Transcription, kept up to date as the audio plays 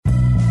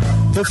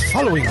The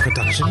following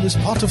production is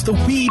part of the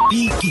We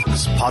Be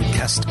Geeks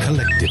podcast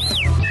collective.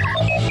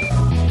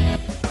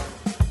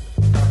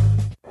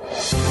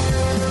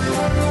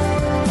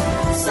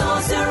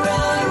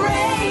 Sorcerer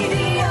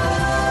Radio.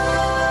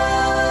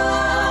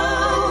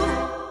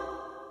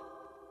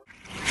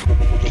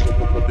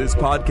 This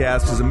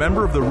podcast is a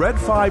member of the Red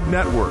 5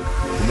 Network.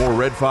 For more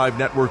Red 5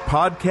 Network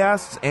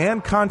podcasts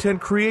and content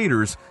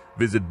creators,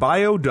 visit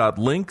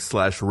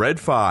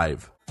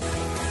bio.link/red5.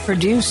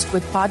 Produced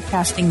with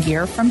podcasting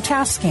gear from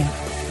Tascam.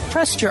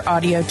 Trust your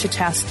audio to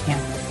Tascam.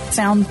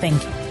 Sound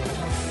thinking.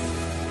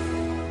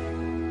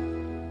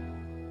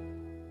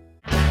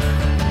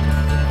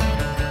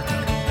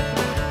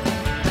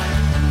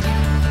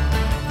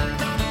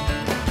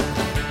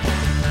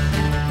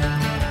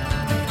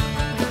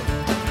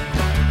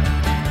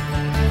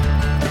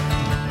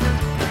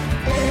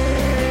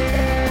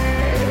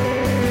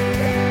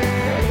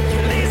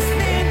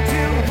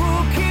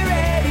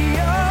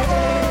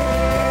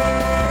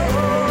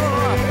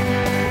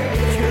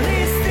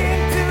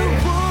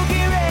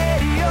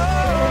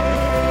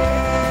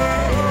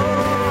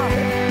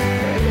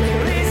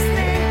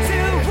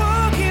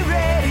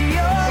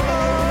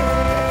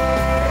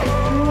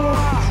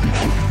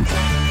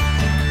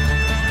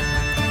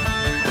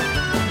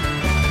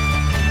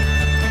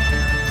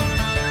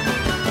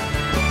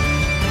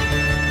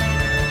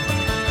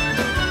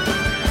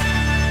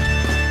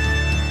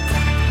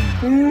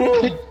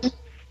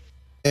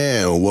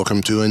 And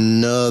welcome to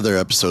another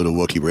episode of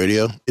Wookiee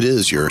Radio. It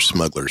is your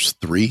Smugglers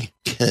 3,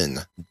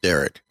 Ken,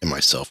 Derek, and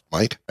myself,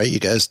 Mike. How you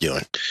guys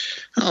doing?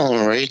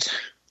 All right.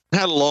 I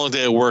had a long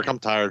day at work. I'm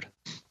tired.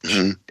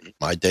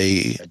 My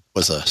day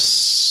was a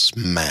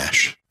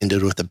smash.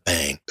 Ended with a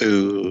bang.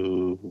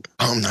 Ooh.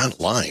 I'm not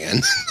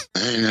lying.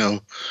 I know.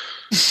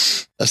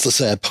 That's the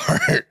sad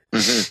part.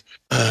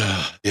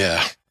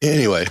 Yeah.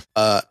 Anyway,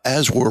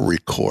 as we're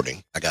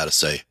recording, I gotta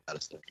say,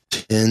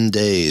 10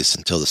 days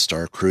until the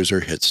Star Cruiser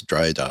hits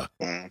dry dock.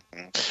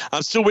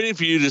 I'm still waiting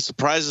for you to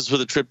surprise us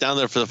with a trip down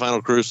there for the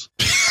final cruise.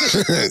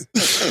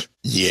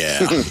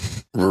 Yeah,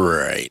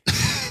 right.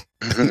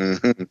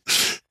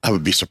 I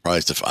would be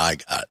surprised if I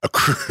got a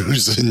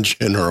cruise in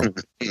general.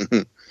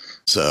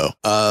 So,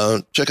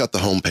 check out the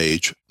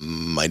homepage,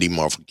 Mighty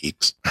Marvel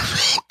Geeks.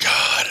 Oh,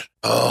 God.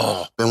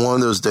 Oh, been one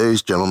of those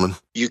days, gentlemen.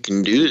 You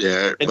can do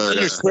that, and but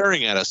you're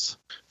swearing at us.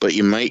 But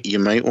you might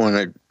want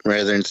to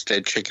rather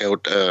instead check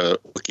out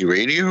Wookiee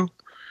Radio.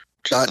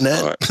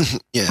 .net.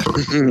 Yeah.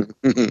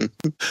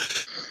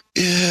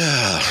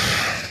 Yeah.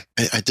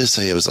 I did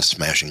say it was a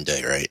smashing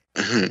day, right?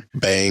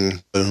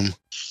 Bang, boom.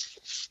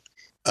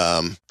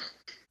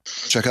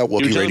 Check out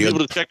Wookiee Radio.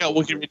 People to check out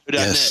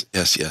WookieeRadio.net.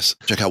 Yes.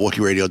 Check out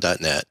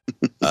WookieeRadio.net.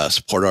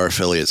 Support our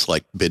affiliates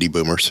like Biddy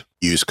Boomers.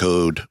 Use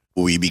code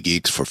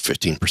WeBeGeeks for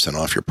 15%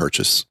 off your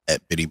purchase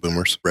at Biddy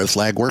Boomers. Red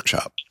Flag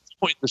Workshop.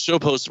 At some point, the show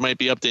post might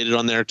be updated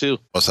on there too.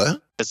 What's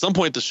that? At some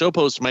point, the show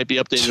post might be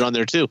updated on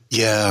there too.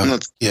 Yeah. I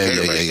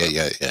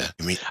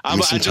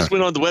just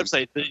went on the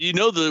website. You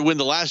know when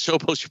the last show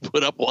post you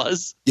put up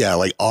was? Yeah,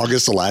 like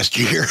August of last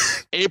year.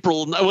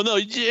 April. Well, no,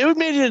 it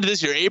made it into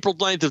this year, April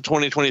 9th of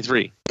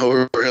 2023.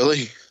 Oh,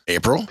 really?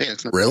 April? Yeah,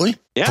 really?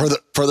 Yeah.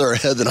 Further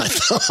ahead than I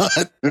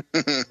thought.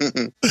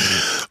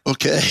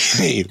 Okay.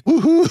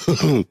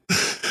 Woohoo.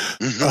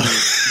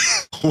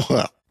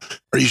 Well,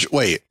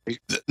 wait.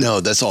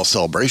 No, that's all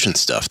celebration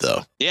stuff,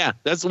 though. Yeah,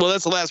 that's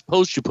the last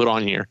post you put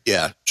on here.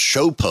 Yeah,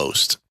 show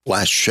post.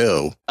 Last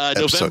show.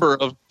 November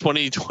of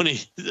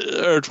 2020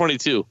 or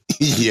 22.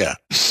 Yeah.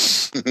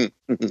 And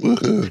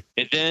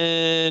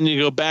then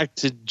you go back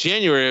to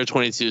January of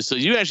 22. So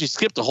you actually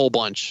skipped a whole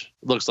bunch.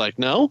 Looks like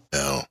no.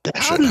 How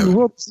in the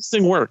world does this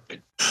thing work?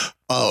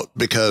 Oh,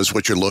 because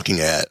what you're looking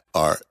at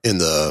are in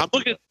the. I'm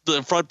looking at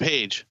the front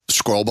page.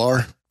 Scroll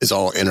bar is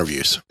all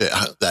interviews.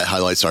 That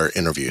highlights our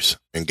interviews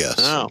and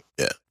guests. Oh,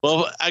 yeah.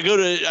 Well,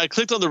 I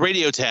clicked on the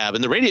radio tab,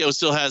 and the radio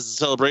still has the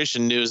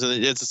celebration news,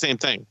 and it's the same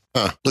thing.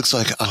 Looks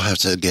like I'll have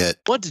to get.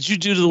 What did you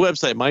do to the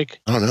website, Mike?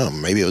 I don't know.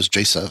 Maybe it was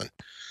J7.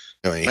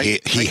 I mean,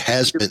 he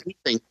has been.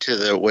 Link to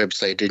the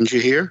website, didn't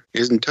you hear? He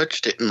hasn't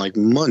touched it in like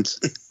months.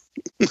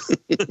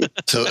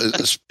 So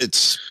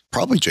it's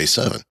probably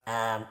J7.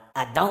 I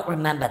don't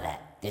remember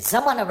that. Did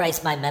someone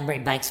erase my memory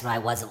banks when I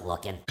wasn't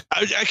looking?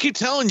 I keep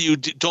telling you,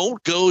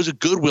 don't go to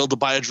Goodwill to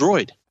buy a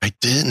droid. I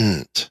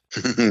didn't.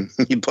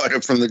 You bought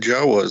it from the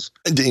Jawas.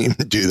 I didn't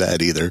even do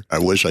that either. I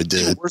wish I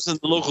did. Worse than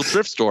the local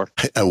thrift store.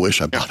 I wish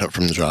I bought it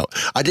from the Jawa.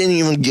 I didn't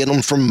even get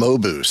them from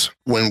Mobu's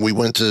when we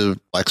went to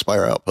Black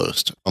Spire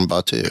Outpost on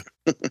Batu.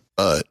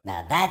 But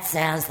now that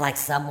sounds like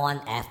someone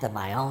after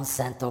my own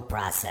central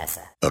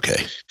processor.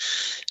 Okay.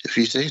 If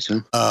you say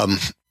so.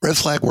 Red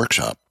Flag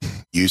Workshop.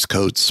 Use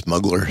code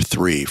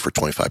SMUGGLER3 for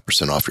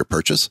 25% off your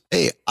purchase.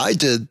 Hey, I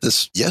did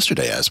this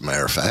yesterday, as a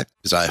matter of fact,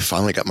 because I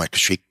finally got my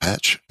Kashyyyk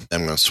patch.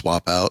 I'm going to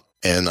swap out.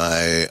 And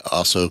I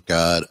also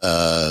got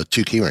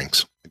 2 key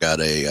rings. I got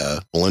a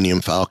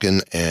Millennium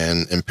Falcon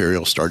and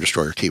Imperial Star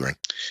Destroyer keyring.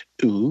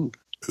 Ooh.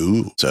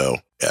 Ooh, so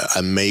yeah,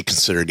 I may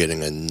consider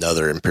getting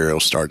another Imperial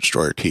Star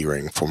Destroyer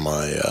keyring for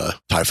my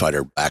TIE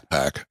Fighter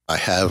backpack.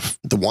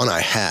 The one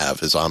I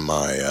have is on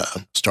my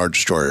Star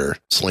Destroyer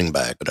sling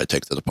bag that I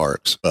take to the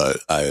parks, but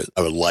I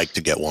would like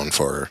to get one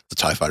for the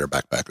TIE Fighter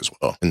backpack as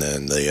well. And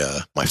then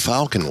my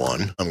Falcon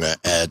one, I'm going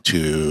to add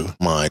to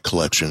my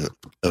collection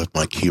of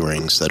my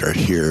keyrings that are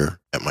here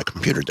at my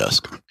computer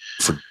desk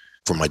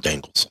for my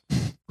dangles.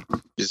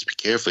 Just be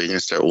careful. You're going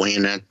to start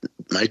weighing that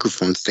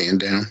microphone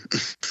stand down.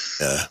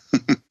 Yeah.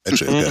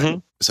 Actually,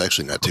 okay. It's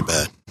actually not too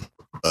bad.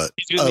 But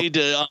he's going to need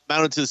to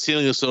mount it to the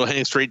ceiling so it'll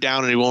hang straight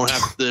down and he won't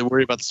have to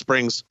worry about the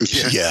springs.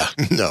 Yeah.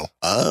 No.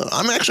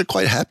 I'm actually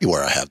quite happy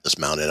where I have this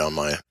mounted on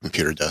my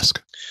computer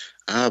desk.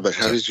 But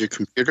how does your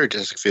computer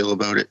desk feel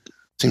about it?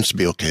 Seems to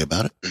be okay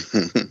about it.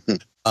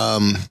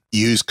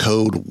 Use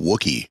code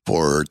Wookie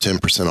for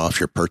 10% off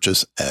your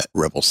purchase at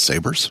Rebel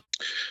Sabers,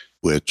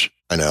 which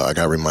I know I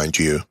got to remind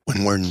you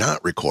when we're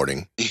not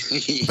recording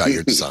about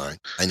your design.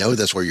 I know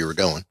that's where you were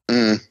going.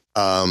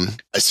 I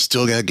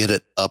still got to get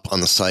it up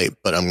on the site,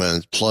 but I'm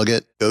going to plug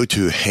it. Go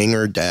to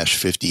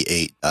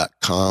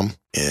hangar-58.com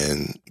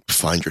and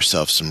find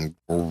yourself some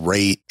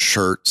great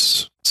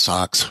shirts,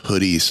 socks,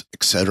 hoodies,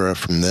 etc.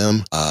 from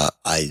them.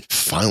 I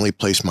finally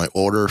placed my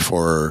order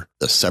for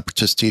the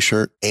Separatist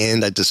t-shirt,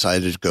 and I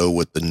decided to go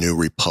with the New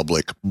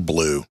Republic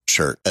blue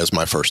shirt as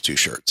my first two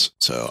shirts.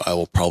 So I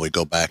will probably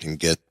go back and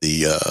get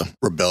the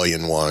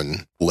Rebellion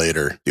one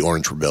later, the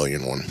Orange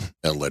Rebellion one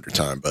at a later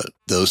time. But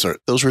those were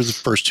the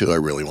first two I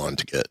really wanted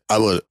to get.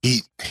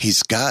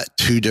 He's got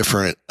two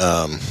different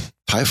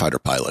TIE Fighter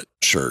pilot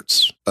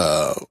shirts.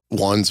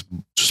 One's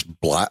just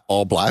black,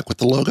 all black with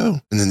the logo,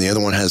 and then the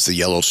other one has the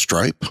yellow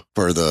stripe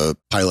for the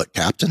pilot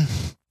captain.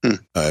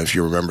 If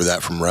you remember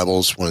that from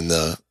Rebels, when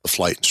the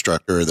flight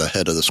instructor, the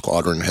head of the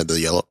squadron, had the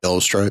yellow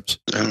stripes.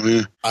 Oh,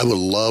 yeah. I would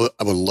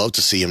love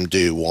to see him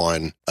do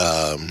one.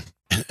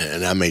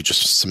 And I may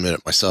just submit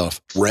it myself.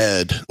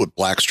 Red with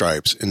black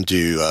stripes and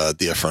do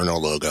the Inferno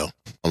logo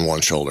on one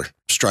shoulder.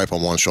 Stripe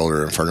on one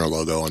shoulder, Inferno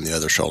logo on the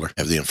other shoulder.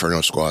 Have the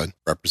Inferno squad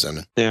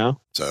represented. Yeah.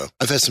 So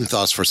I've had some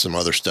thoughts for some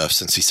other stuff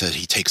since he said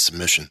he takes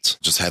submissions.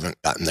 Just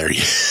haven't gotten there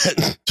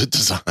yet to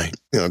design,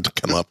 to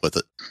come up with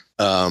it.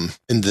 And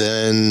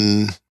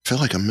then I feel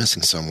like I'm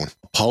missing someone.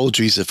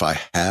 Apologies if I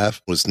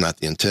have, was not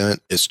the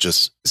intent.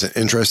 It's an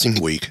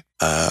interesting week.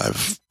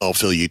 I'll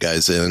fill you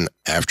guys in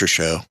after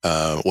show.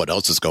 What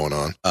else is going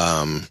on?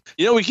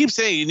 We keep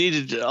saying you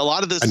needed a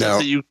lot of this stuff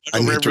that you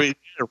write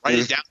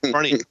it down in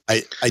front of you.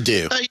 I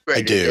do.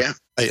 I do.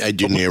 I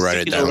do need to write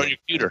it down. On your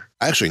computer.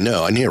 Actually,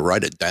 no. I need to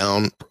write it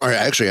down. Or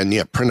actually, I need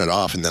to print it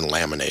off and then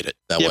laminate it.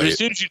 That way. But as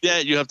soon as you do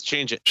that, you have to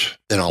change it.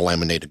 Then I'll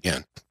laminate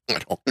again. I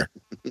don't care.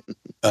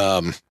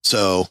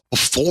 So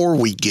before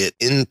we get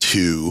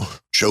into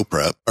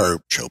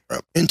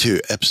into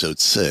episode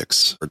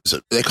 6, or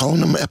are they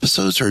calling them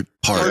episodes or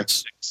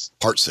parts?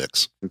 Part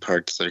 6.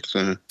 Part 6.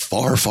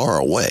 Far, far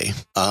away.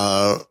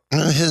 I'm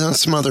gonna hit on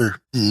some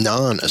other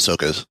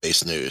non-Ahsoka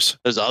based news.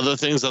 There's other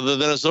things other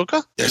than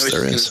Ahsoka? Yes,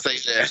 there is.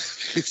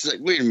 It's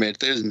like, wait a minute,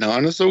 there's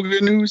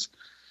non-Ahsoka news?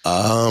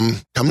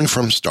 Coming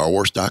from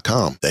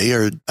StarWars.com. They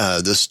are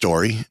this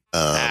story.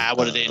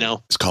 What do they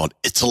know? It's called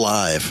It's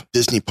Alive.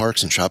 Disney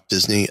Parks and Shop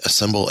Disney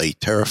assemble a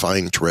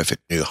terrifying, terrific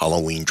new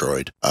Halloween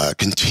droid.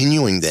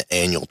 Continuing the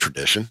annual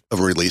tradition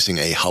of releasing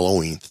a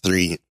Halloween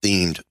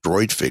themed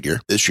droid figure,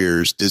 this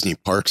year's Disney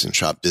Parks and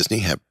Shop Disney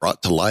have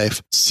brought to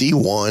life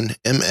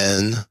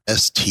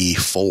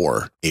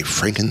C1MNST4, a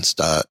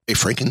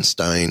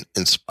Frankenstein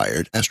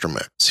inspired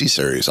astromech.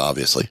 C-series,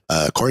 obviously.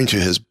 According to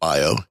his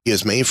bio, he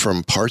is made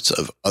from parts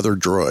of other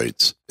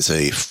droids. It's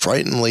a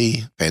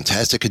frighteningly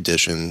fantastic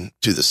addition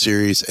to the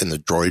series and the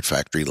Droid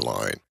Factory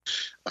line.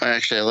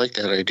 Actually, I like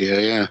that idea.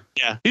 Yeah.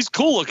 Yeah, he's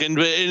cool looking,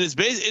 but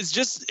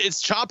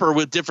it's Chopper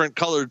with different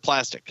colored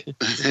plastic.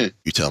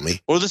 You tell me.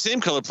 Or the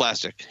same color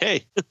plastic.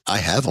 Hey, I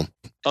have them.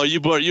 Oh,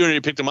 you already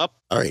picked him up?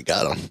 I already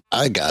got him.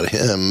 I got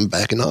him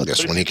back in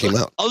August when he came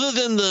out. Other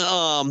than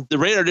the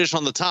radar dish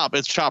on the top,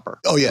 it's Chopper.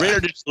 Oh yeah, radar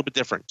dish is a little bit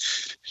different.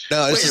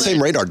 No, it's the same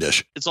radar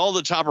dish. It's all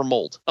the Chopper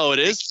mold. Oh, it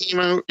is.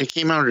 It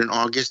came out in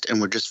August, and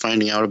we're just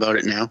finding out about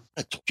it now.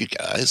 I told you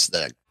guys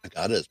that I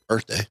got his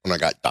birthday when I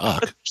got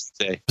Doc.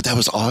 But that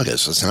was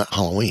August. It's not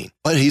Halloween.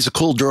 But he's a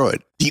cool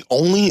droid.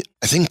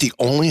 I think the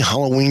only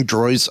Halloween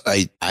droids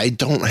I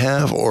don't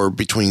have, or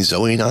between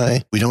Zoe and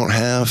I, we don't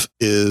have,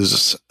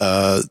 is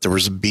there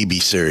was a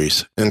BB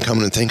series. And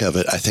coming to think of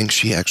it, I think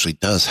she actually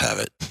does have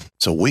it.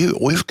 So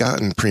we've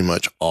gotten pretty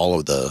much all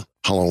of the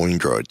Halloween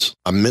droids.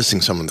 I'm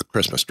missing some of the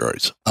Christmas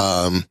droids.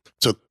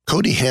 So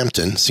Cody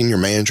Hampton, senior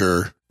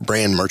manager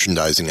brand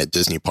merchandising at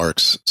Disney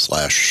Parks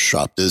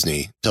 /Shop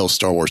Disney, tells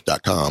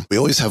StarWars.com, we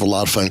always have a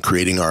lot of fun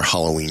creating our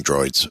Halloween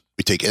droids.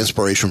 We take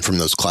inspiration from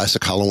those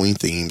classic Halloween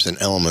themes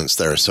and elements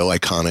that are so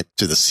iconic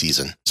to the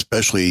season,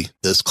 especially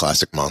this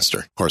classic monster.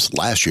 Of course,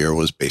 last year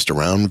was based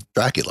around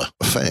Dracula,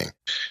 a Fang.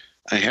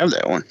 I have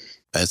that one.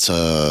 That's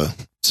a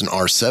It's an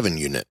R7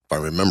 unit, if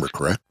I remember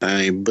correct.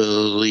 I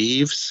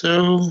believe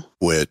so.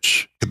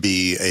 Which could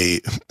be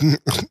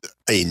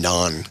a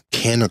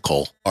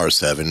non-canonical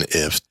R7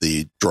 if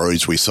the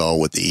droids we saw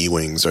with the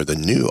E-Wings are the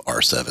new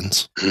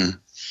R7s.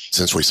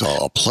 Since we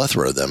saw a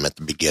plethora of them at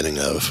the beginning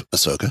of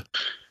Ahsoka.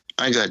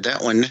 I got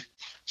that one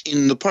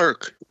in the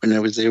park when I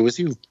was there with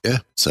you. Yeah.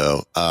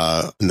 So,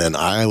 and then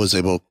I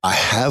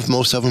have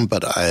most of them,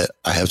 but I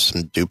have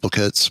some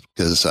duplicates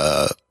because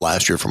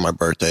last year for my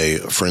birthday,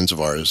 friends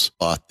of ours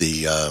bought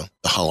the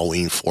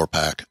Halloween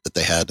 4-pack that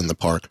they had in the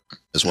park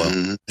as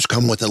well. It's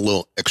come with a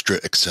little extra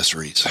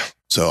accessories.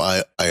 So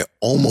I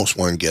almost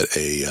want to get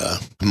a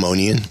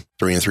Hammonian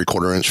 3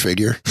 3/4 inch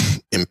figure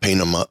and paint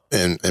them up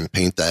and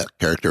paint that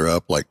character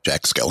up like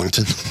Jack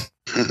Skellington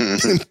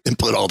and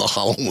put all the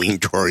Halloween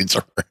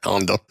droids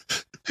around them.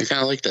 I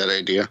kind of like that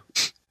idea.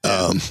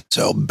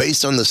 So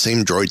based on the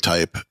same droid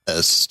type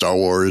as Star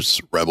Wars,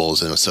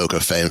 Rebels, and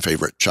Ahsoka fan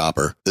favorite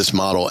Chopper, this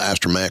model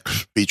Astromech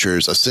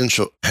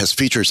has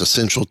features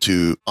essential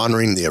to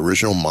honoring the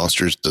original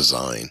monster's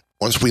design.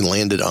 Once we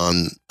landed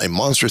on a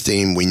monster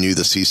theme, we knew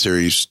the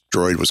C-Series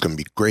droid was going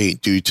to be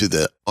great due to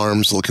the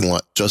arms looking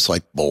just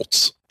like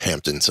bolts,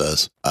 Hampton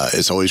says.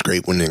 It's always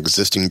great when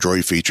existing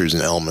droid features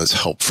and elements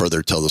help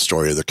further tell the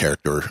story of the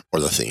character or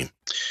the theme.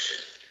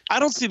 I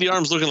don't see the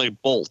arms looking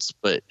like bolts,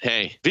 but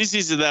hey, if he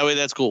sees it that way,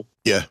 that's cool.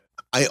 Yeah.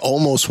 I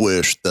almost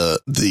wish the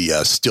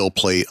steel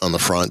plate on the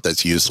front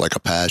that's used like a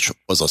patch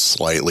was a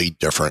slightly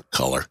different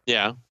color.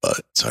 Yeah.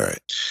 But it's all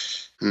right.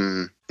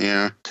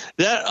 Yeah.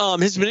 That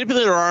his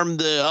manipulator arm,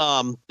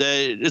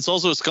 it's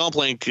also a scomp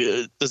link.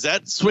 Does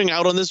that swing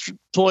out on this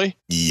toy?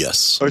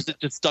 Yes. Or is it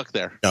just stuck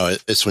there? No,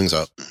 it swings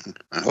out.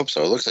 I hope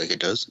so. It looks like it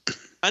does.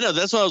 I know.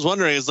 That's what I was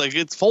wondering. It's like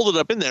it's folded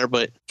up in there,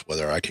 but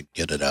whether I could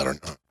get it out or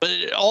not.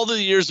 But all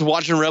the years of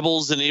watching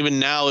Rebels and even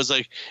now is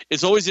like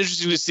it's always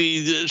interesting to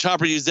see the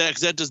Chopper use that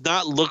because that does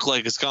not look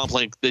like a scomp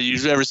link that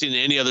you've ever seen in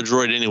any other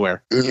droid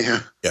anywhere. Yeah.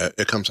 Yeah,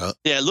 it comes out.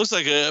 Yeah, it looks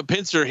like a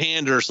pincer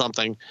hand or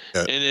something.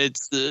 Yeah. And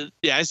it's I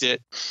see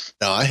it.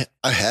 Now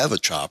I have a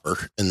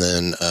Chopper, and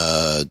then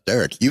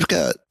Derek, you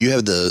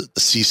have the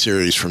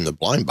C-Series from the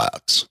blind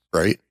box,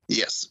 right?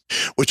 Yes.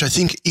 Which I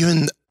think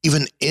even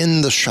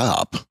in the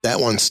shop, that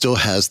one still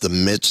has the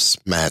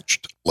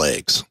mismatched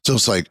legs. So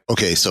it's like,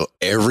 okay, so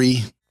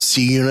every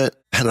C unit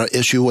had an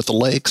issue with the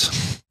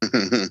legs.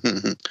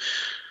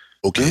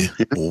 Okay,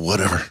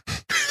 whatever.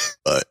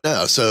 But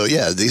no, so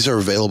yeah, these are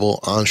available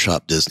on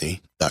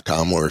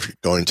shopdisney.com, or if you're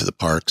going to the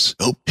parks,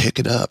 go pick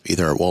it up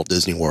either at Walt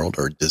Disney World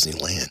or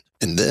Disneyland.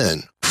 And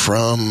then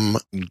from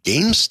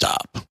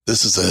GameStop,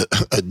 this is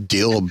a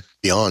deal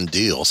beyond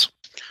deals.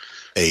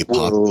 A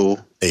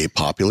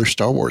popular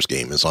Star Wars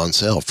game is on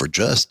sale for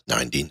just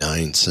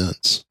 99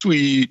 cents.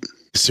 Sweet.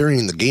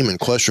 Considering the game in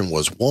question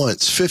was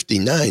once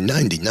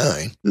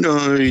 $59.99.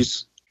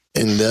 Nice.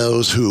 And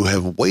those who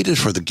have waited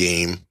for the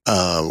game,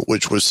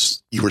 which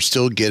was you were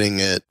still getting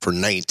it for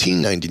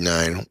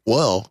 $19.99.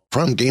 Well,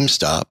 from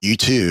GameStop, you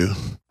too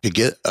could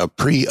get a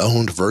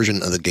pre-owned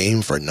version of the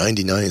game for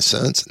 99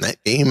 cents. And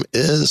that game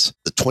is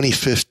the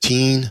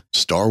 2015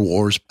 Star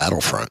Wars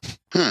Battlefront.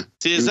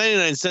 See, it's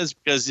 99 cents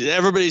because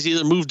everybody's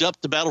either moved up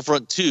to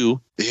Battlefront 2.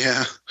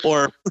 Yeah.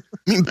 Or I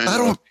mean,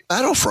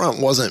 Battlefront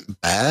wasn't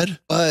bad,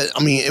 but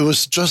I mean, it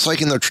was just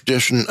like in the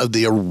tradition of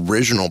the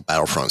original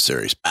Battlefront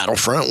series.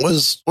 Battlefront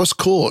was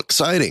cool,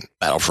 exciting.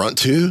 Battlefront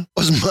 2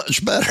 was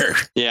much better.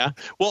 Yeah.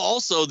 Well,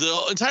 also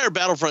the entire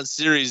Battlefront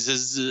series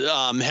has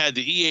had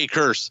the EA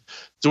curse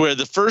to where for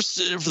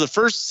the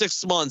first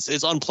 6 months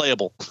it's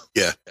unplayable.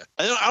 Yeah.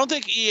 I don't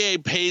think EA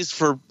pays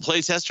for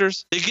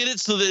playtesters. They get it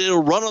so that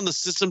it'll run on the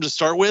system to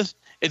start with.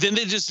 And then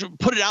they just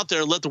put it out there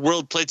and let the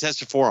world play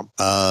test it for them.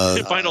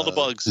 And find all the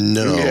bugs.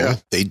 No,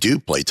 They do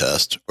play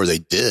test, or they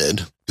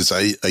did, because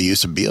I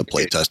used to be a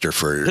play tester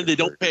for... They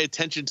don't pay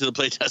attention to the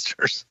play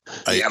testers.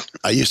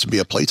 I used to be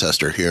a play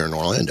tester here in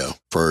Orlando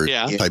for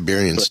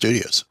Tiberian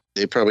Studios.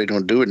 They probably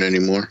don't do it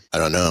anymore. I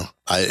don't know.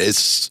 I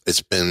gotta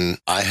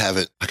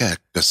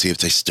go see if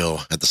they still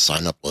had the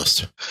sign up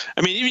list.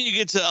 I mean, even you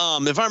get to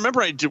if I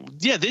remember right,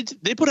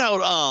 they put out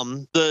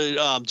the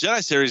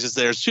Jedi series is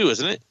theirs too,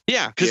 isn't it?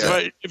 Yeah,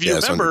 because if you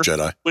remember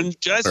when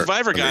Jedi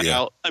Survivor got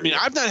out, I mean,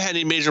 I've not had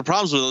any major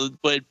problems with it,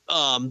 but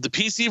the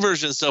PC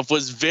version and stuff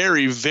was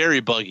very,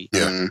 very buggy.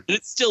 Yeah, and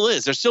it still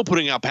is. They're still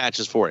putting out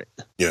patches for it.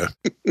 Yeah.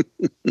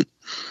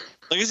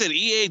 Like I said,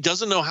 EA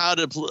doesn't know how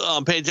to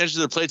pay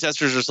attention to the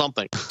playtesters or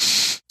something.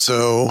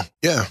 So,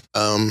 yeah,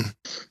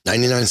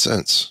 99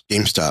 cents.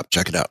 GameStop,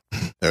 check it out.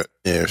 I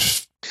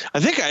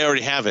think I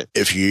already have it.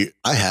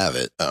 I have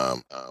it.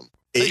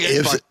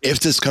 If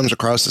this comes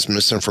across as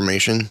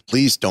misinformation,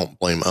 please don't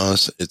blame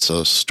us. It's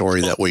a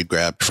story that we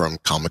grabbed from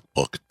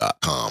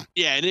comicbook.com.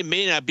 Yeah, and it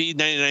may not be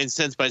 99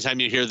 cents by the time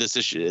you hear this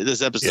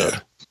episode. Yeah.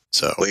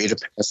 So way to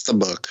pass the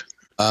buck.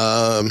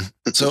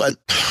 So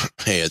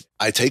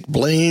I take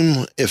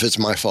blame if it's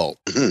my fault.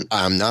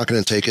 I'm not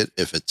going to take it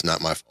if it's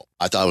not my fault.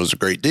 I thought it was a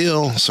great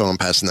deal, so I'm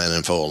passing that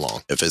info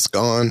along. If it's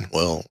gone,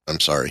 well, I'm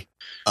sorry.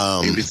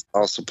 Maybe it's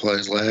all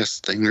supplies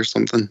last thing or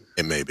something.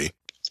 It may be.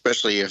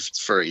 Especially if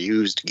it's for a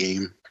used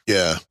game.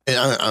 Yeah. And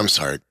I'm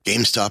sorry,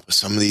 GameStop with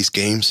some of these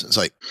games, it's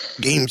like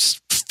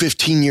game's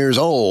 15 years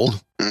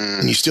old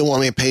and you still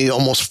want me to pay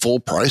almost full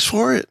price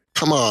for it?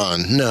 Come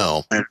on,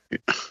 no.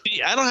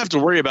 See, I don't have to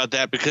worry about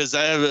that because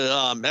I have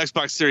a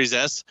Xbox Series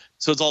S,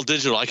 so it's all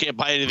digital. I can't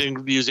buy anything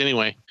to use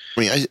anyway. I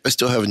mean, I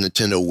still have a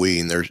Nintendo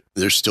Wii, and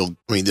there's still,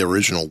 I mean, the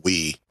original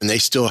Wii, and they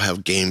still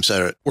have games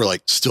that were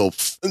like still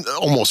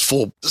almost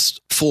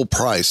full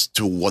price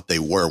to what they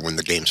were when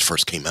the games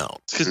first came out.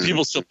 Because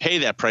people still pay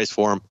that price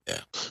for them.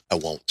 Yeah, I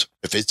won't.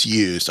 If it's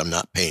used, I'm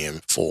not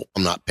paying full.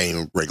 I'm not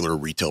paying regular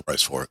retail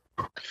price for it.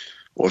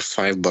 Or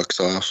 $5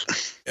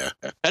 off. Yeah,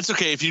 that's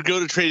okay. If you go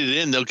to trade it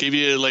in, they'll give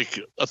you like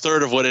a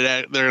third of what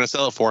they're going to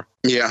sell it for.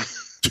 Yeah.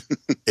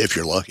 If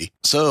you're lucky.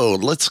 So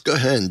let's go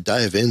ahead and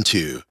dive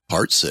into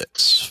part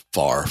 6,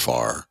 Far,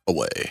 Far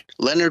Away.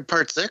 Leonard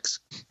part 6?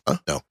 Huh?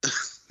 No.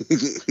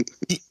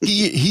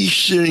 He's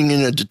sitting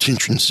in a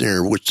detention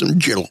center with some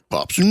Jello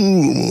pops.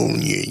 Ooh,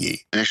 yeah.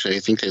 Actually, I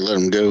think they let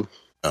him go.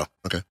 Oh,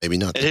 okay. Maybe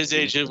not. At his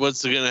age,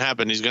 what's going to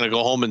happen? He's going to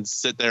go home and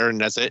sit there, and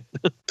that's it.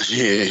 At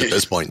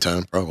this point in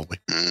time, probably.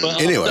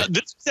 But, anyway,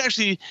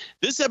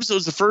 this episode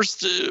is the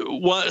first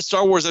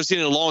Star Wars I've seen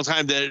in a long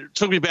time that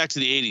took me back to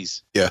the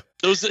 80s. Yeah.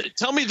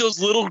 Tell me those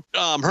little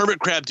hermit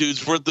crab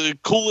dudes were the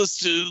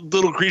coolest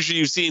little creature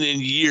you've seen in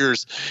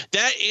years.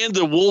 That and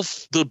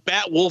the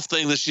bat wolf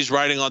thing that she's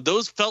riding on,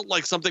 those felt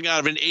like something out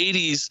of an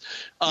 80s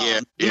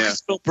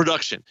Lucasfilm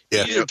production.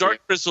 Yeah. Either Dark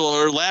Crystal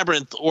or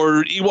Labyrinth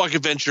or Ewok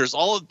Adventures.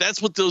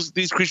 That's what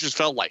these creatures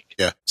felt like.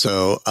 Yeah.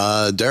 So,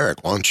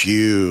 Derek, why don't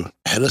you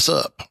head us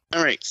up?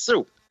 All right.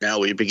 So now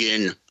we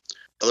begin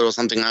a little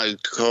something I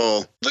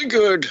call the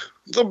good,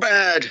 the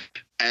bad,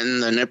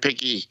 and the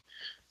nitpicky.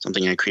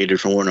 Something I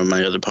created from one of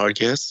my other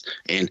podcasts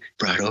and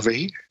brought over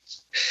here.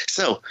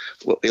 So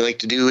what we like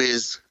to do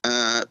is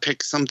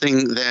pick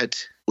something that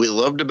we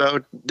loved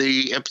about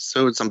the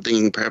episode,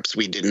 something perhaps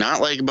we did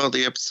not like about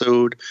the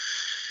episode,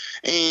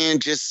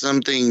 and just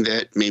something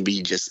that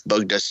maybe just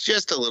bugged us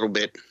just a little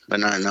bit, but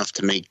not enough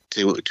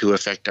to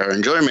affect our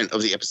enjoyment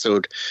of the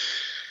episode.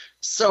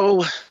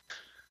 So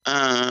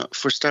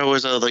for Star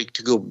Wars, I like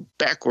to go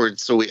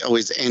backwards, so we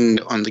always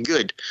end on the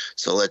good.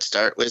 So let's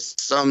start with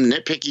some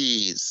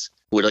nitpickies.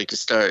 Would like to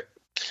start?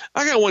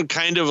 I got one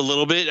kind of a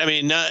little bit. I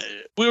mean,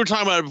 we were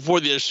talking about it before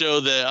the show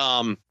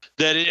that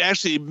it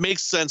actually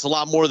makes sense a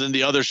lot more than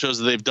the other shows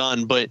that they've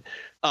done. But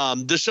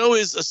the show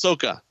is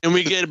Ahsoka, and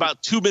we get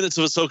about 2 minutes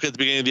of Ahsoka at the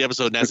beginning of the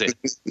episode, and that's it.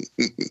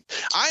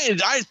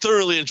 I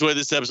thoroughly enjoyed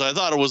this episode. I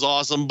thought it was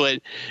awesome,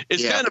 but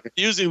it's kind of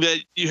amusing that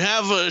you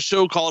have a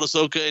show called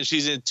Ahsoka, and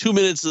she's in 2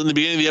 minutes in the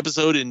beginning of the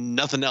episode and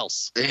nothing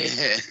else.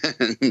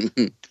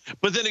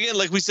 But then again,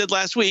 like we said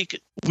last week,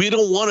 we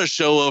don't want a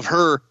show of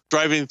her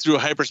driving through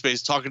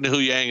hyperspace talking to Hu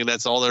Yang, and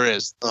that's all there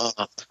is.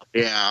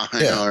 Yeah,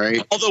 I know,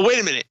 right? Although,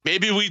 wait a minute.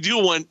 Maybe we do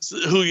want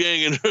Hu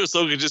Yang and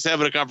Ahsoka just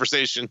having a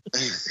conversation.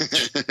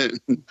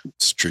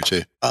 It's true,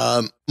 too.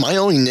 My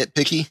only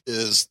nitpicky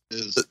is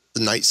the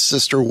Night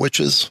Sister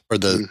witches, or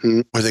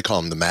the, what do they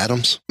call them? The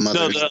madams?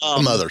 Mothers. No,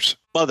 the mothers.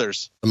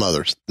 Mothers. The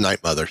mothers.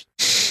 Night mothers.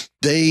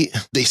 They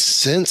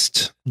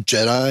sensed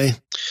Jedi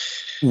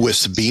with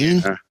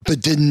Sabine, but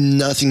did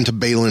nothing to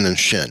Balin and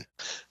Shin.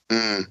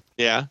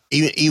 Yeah.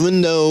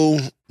 Even though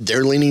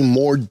they're leaning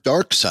more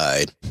dark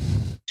side,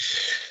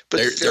 but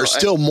they're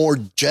still more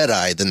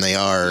Jedi than they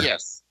are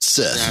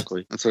Sith.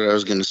 Exactly. That's what I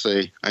was going to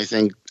say. I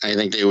think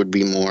they would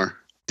be more.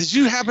 Did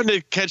you happen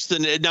to catch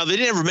now they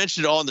didn't ever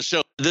mention it all in the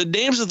show. The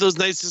names of those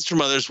Night Sister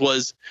mothers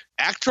was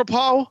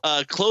Actropau,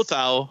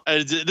 Clothau.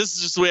 This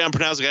is just the way I'm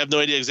pronouncing it. I have no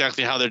idea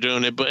exactly how they're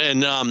doing it,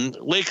 and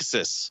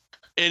Lachesis.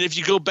 And if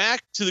you go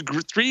back to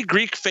the 3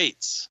 Greek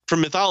fates from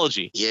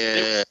mythology,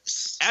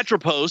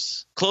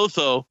 Atropos,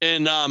 Clotho,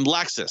 and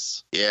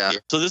Laxus. Yeah.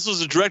 So this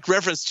was a direct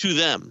reference to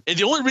them. And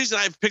the only reason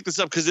I've picked this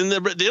up, because they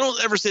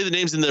don't ever say the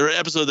names in the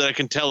episode that I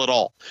can tell at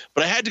all.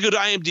 But I had to go to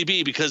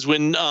IMDb because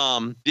when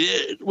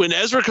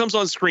Ezra comes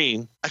on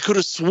screen, I could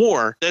have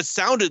swore that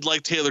sounded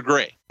like Taylor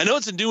Gray. I know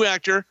it's a new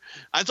actor.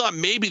 I thought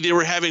maybe they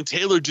were having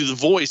Taylor do the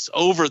voice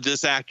over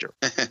this actor.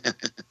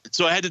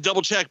 So I had to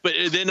double check, but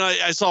then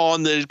I saw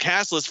on the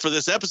cast list for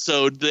this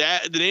episode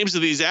the names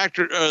of these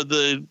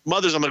the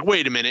mothers. I'm like,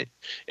 wait a minute,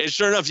 and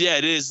sure enough,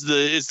 it's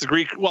the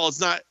Greek. Well, it's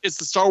not. It's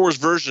the Star Wars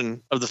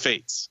version of the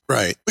Fates,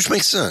 right? Which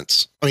makes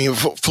sense. I mean,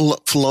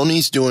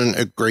 Filoni's doing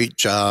a great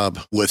job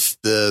with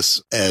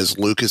this, as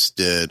Lucas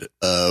did.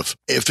 Of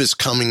if it's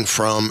coming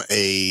from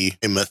a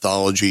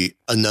mythology,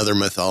 another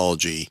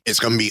mythology, it's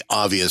going to be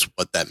obvious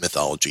what that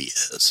mythology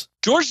is.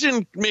 George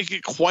didn't make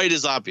it quite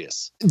as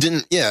obvious.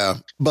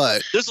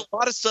 But there's a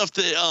lot of stuff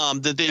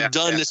that they've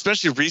done,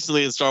 especially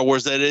recently in Star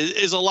Wars, that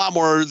is a lot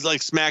more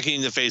like smacking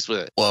in the face with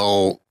it.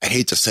 Well, I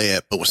hate to say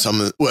it, but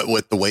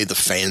with the way the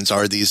fans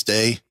are these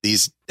days,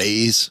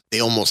 they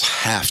almost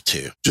have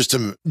to, just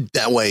to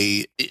that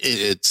way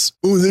it's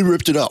they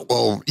ripped it up.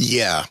 Well,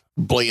 yeah.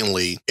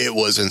 Blatantly, it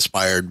was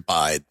inspired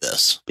by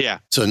this. Yeah.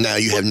 So now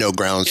you have no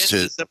grounds to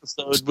this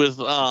episode with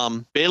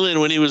Balin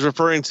when he was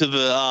referring to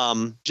the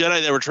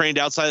Jedi that were trained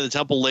outside of the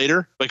temple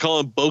later by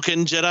calling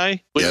Boken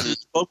Jedi.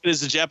 Boken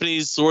is a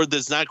Japanese sword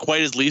that's not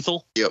quite as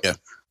lethal. Yep. Yeah.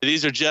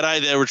 These are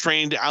Jedi that were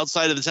trained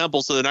outside of the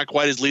temple, so they're not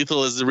quite as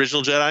lethal as the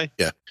original Jedi.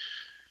 Yeah.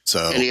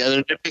 So any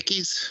other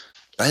nitpickies?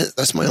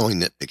 That's my only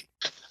nitpicky.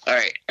 All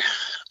right.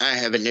 I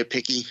have a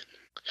nitpicky.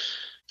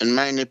 And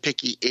my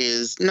nitpicky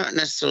is not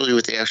necessarily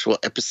with the actual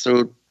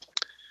episode.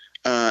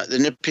 My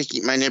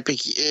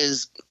nitpicky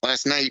is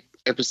last night,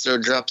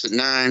 episode drops at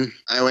 9.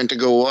 I went to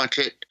go watch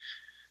it.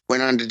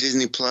 Went on to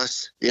Disney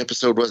Plus. The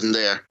episode wasn't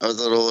there. I was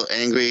a little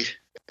angry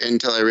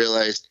until I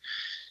realized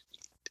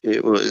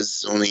it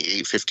was only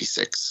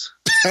 8:56.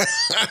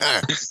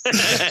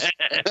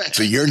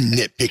 So you're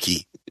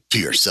nitpicky to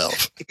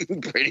yourself.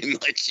 Pretty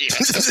much, yeah.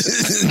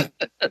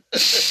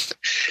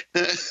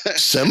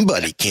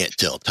 Somebody can't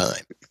tell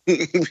time.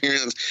 I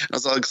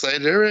was all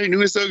excited. All right,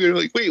 new so good.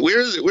 Like, wait, where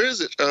is it? Where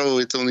is it? Oh,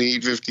 it's only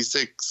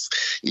 8:56.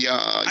 Yeah,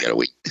 I gotta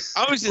wait.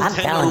 I'm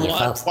telling you,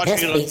 folks,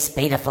 this beats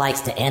Speed of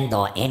Flights to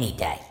Endor any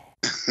day.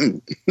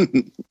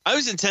 I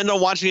was intent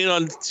on watching it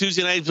on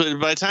Tuesday night, but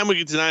by the time we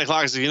get to 9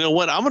 o'clock, I said, you know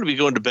what? I'm going to be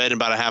going to bed in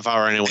about a half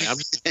hour anyway.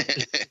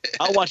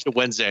 I'll watch it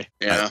Wednesday.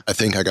 Yeah, I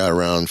think I got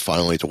around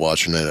finally to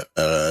watching it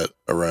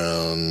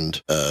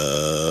around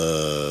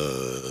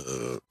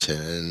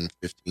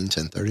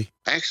 10:30.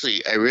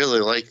 Actually, I really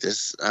like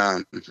this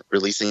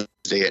releasing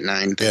today at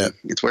 9. Yeah,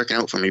 it's working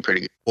out for me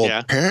pretty good. Well,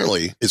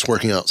 apparently it's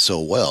working out so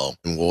well,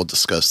 and we'll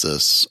discuss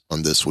this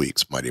on this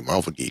week's Mighty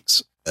Marvel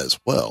Geeks as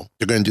well.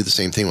 They're going to do the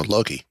same thing with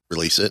Loki.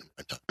 Release it.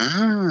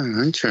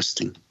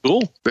 Interesting.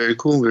 Cool. Very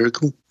cool. Very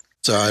cool.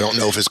 So I don't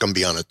know if it's going to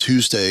be on a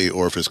Tuesday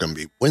or if it's going to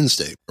be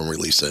Wednesday and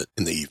release it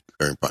in the evening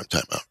during prime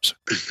time hours.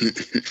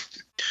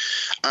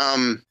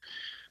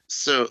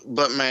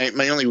 But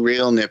my only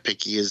real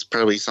nitpicky is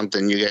probably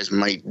something you guys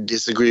might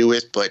disagree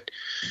with, but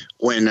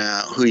when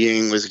Hu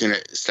Yang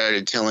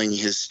started telling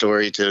his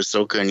story to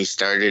Ahsoka, and he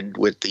started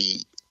with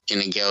in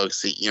a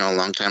galaxy, a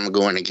long time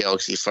ago in a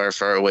galaxy far,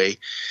 far away,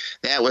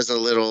 that was a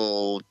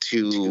little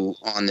too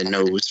on the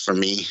nose for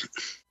me.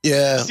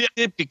 Yeah. See,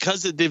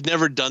 because they've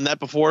never done that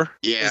before.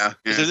 Yeah.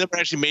 They've never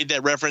actually made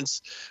that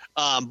reference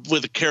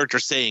with a character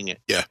saying it.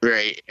 Yeah.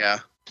 Right. Yeah.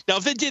 Now,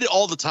 if they did it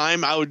all the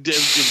time, it would get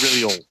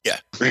really old. Yeah.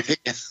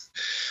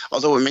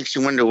 Although it makes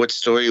you wonder what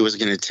story it was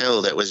going to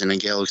tell that was in a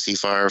galaxy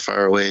far,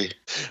 far away.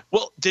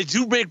 Well, they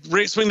do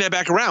swing that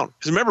back around.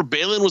 Because remember,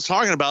 Balin was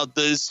talking about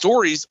the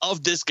stories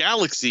of this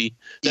galaxy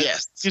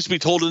that used to be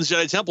told in the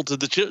Jedi Temple to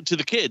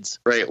the kids.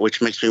 Right,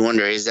 which makes me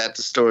wonder, is that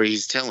the story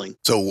he's telling?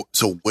 So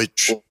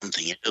which...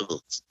 Something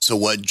else. So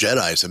what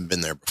Jedis have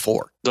been there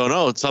before? Don't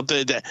know. It's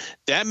something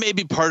that may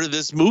be part of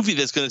this movie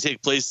that's going to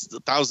take place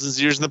thousands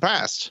of years in the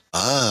past.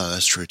 Ah,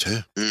 that's true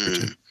too.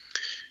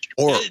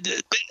 Or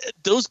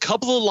those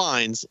couple of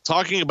lines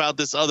talking about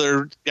this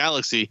other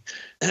galaxy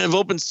have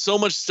opened so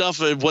much stuff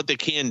of what they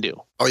can do.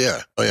 Oh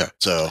yeah.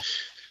 So,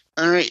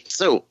 all right.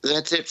 So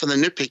that's it for the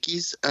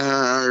nitpickies.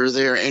 Are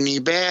there any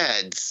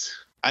bads?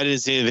 I didn't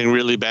see anything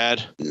really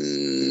bad.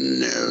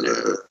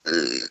 No,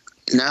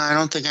 I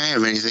don't think I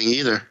have anything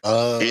either.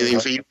 Anything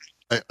for you?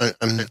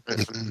 I'm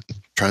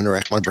trying to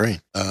rack my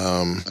brain.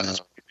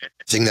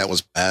 Thing that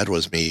was bad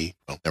was me.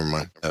 Oh, never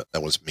mind.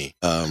 That was me.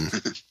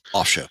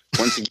 Off show.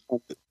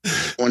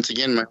 Once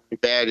again, my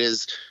bad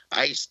is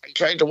I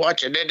tried to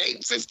watch it at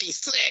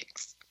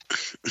 8:56.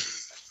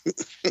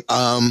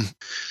 I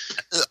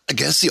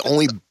guess the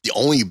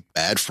only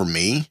bad for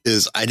me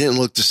is I didn't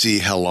look to see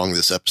how long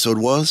this episode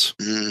was.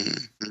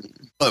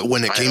 But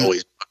when it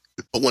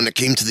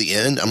came to the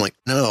end, I'm like,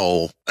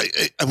 no,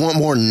 I want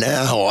more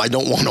now. I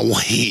don't want to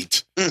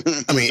wait.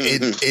 I mean,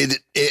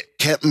 it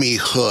kept me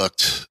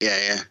hooked.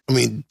 Yeah. I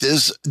mean,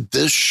 this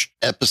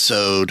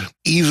episode,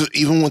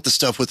 even with the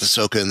stuff with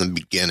Ahsoka in the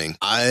beginning,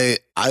 I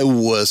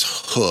was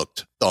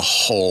hooked the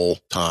whole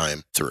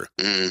time through.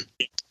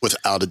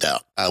 Without a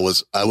doubt, I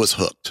was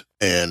hooked,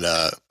 and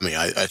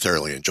I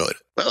thoroughly enjoyed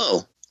it.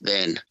 Well,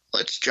 then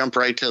let's jump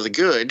right to the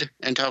good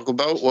and talk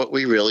about what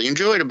we really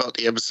enjoyed about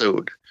the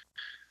episode.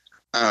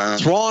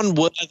 Thrawn,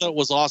 what I thought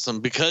was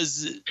awesome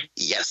because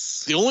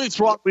the only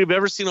Thrawn we've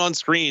ever seen on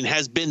screen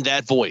has been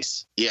that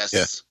voice. Yes.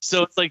 Yeah.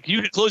 So it's like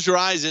you can close your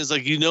eyes and it's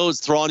like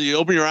it's Thrawn. You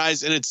open your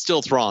eyes and it's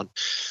still Thrawn.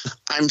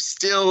 I'm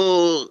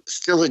still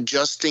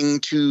adjusting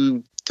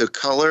to the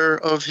color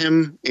of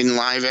him in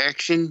live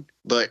action,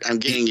 but I'm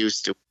getting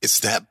used to it.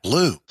 It's that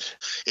blue.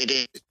 It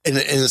is. And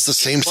it's the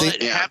same thing.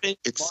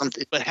 It's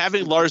something. But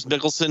having Lars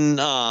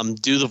Mikkelsen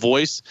do the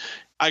voice,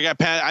 I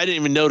didn't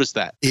even notice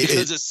that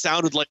because it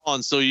sounded like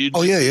on. So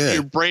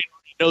your brain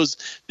knows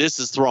this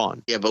is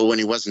Thrawn. Yeah, but when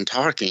he wasn't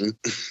talking,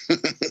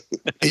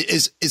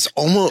 it's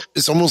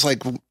almost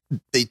like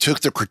they took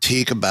the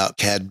critique about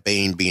Cad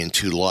Bane being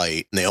too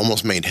light and they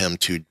almost made him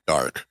too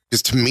dark.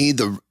 Because to me,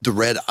 the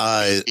red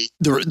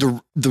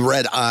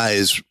red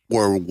eyes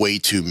were way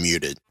too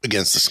muted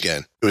against the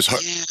skin. It was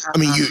hard. Yeah. I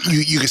mean,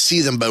 you could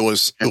see them, but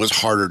it was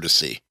harder to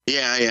see.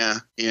 Yeah.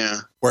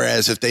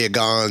 Whereas if they had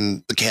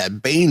gone the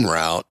Cad Bane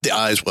route, the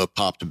eyes would have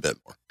popped a bit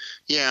more.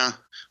 Yeah,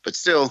 but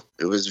still,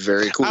 it was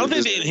very cool. I don't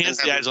think they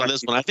enhanced the eyes on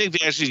this one. I think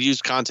they actually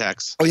used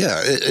contacts. Oh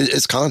yeah,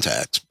 it's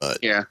contacts, but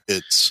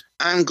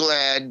I'm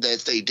glad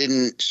that they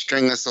didn't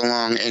string us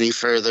along any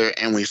further,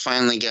 and we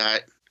finally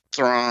got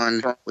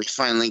Thrawn. We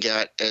finally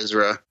got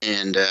Ezra,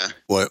 and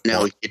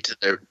now we get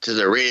to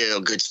the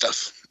real good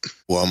stuff.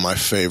 Well, my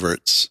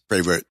favorite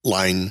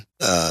line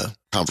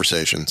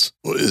conversations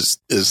is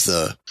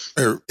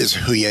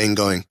Hu Yang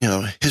going,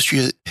 history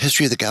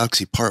of the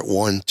galaxy part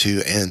 1,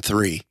 2, and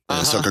 3.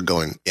 And Ahsoka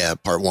going, yeah,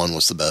 part 1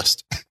 was the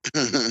best.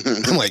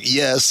 I'm like,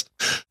 yes,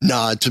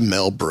 nod to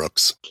Mel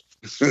Brooks.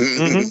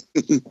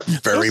 Mm-hmm.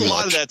 Very much. A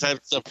lot of that type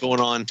of stuff going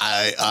on.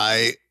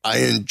 I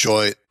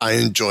enjoyed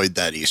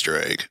that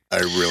Easter egg. I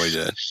really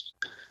did.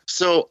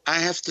 So I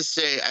have to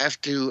say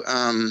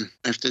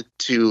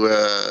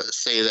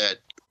that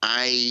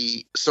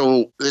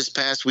so this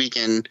past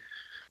weekend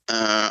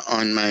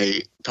on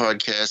my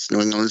podcast,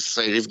 New England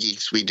Society of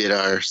Geeks, we did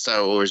our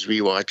Star Wars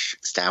rewatch.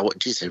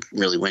 Geez, I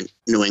really went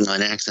New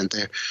England accent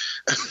there.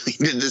 We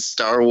did the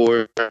Star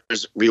Wars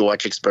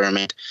rewatch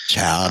experiment.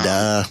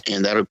 Chowder.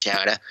 And that'll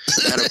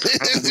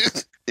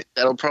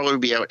probably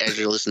be out as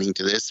you're listening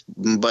to this.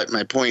 But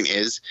my point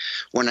is,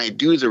 when I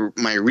do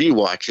my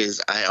rewatches,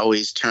 I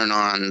always turn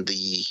on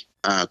the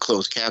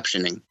closed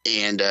captioning,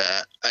 and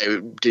I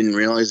didn't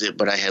realize it,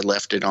 but I had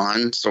left it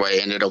on, so I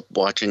ended up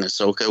watching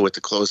Ahsoka with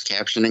the closed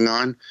captioning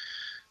on,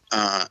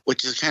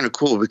 which is kind of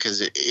cool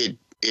because it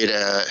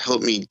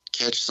helped me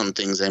catch some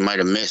things I might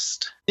have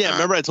missed. Yeah,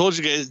 remember I told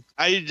you guys,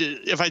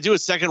 if I do a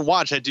second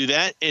watch, I do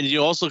that, and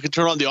you also can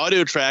turn on the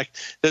audio track.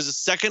 There's a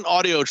second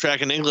audio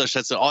track in English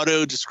that's an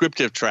audio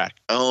descriptive track.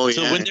 Oh, yeah.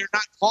 So when they're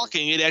not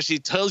talking, it actually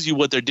tells you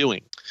what they're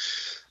doing.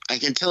 I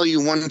can tell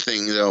you one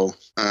thing though,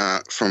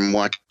 from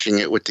watching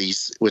it with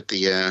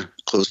the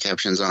closed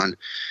captions on.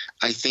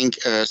 I think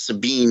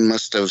Sabine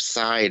must have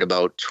sighed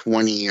about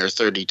 20 or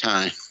 30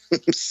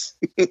 times.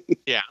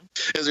 Yeah,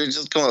 as we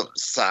just go up,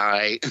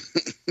 sigh,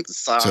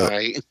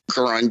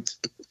 grunt.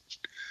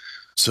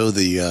 So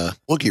the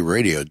Wookiee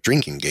Radio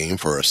drinking game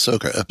for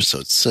Ahsoka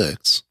episode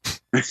 6.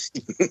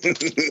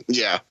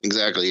 Yeah,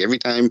 exactly. Every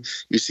time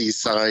you see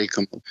sigh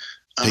come up.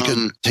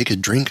 Take a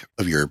drink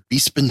of your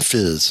Bespin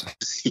Fizz.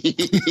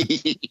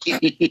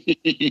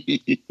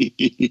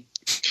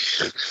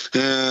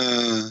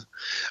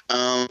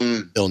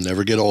 It'll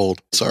never get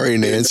old. Sorry,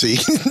 Nancy.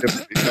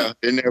 No,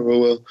 it never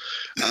will.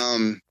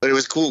 But it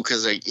was cool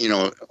because,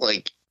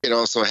 it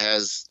also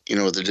has,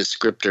 the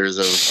descriptors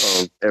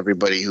of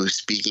everybody who's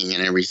speaking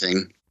and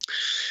everything.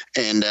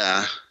 And,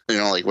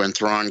 when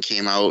Thrawn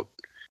came out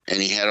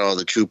and he had all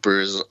the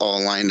troopers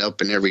all lined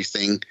up and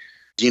everything.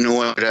 Do you know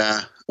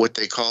what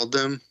they called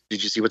them?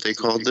 Did you see what they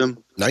called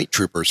them? Night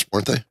troopers,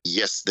 weren't they?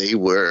 Yes, they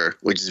were,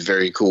 which is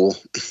very cool.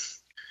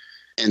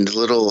 And the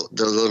little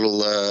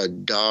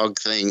dog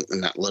thing,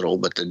 not little,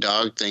 but the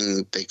dog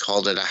thing, they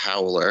called it a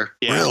howler.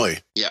 Yeah. Really?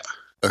 Yeah.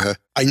 Okay.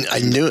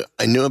 I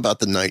knew about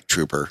the night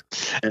trooper.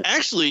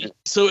 Actually,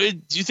 so do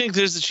you think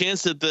there's a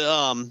chance that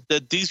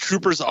that these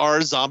troopers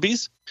are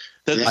zombies?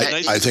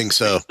 I think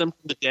so. Them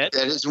from the dead?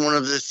 That is one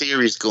of the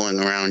theories going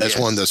around. That's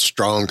one of the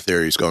strong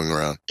theories going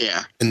around.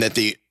 Yeah, and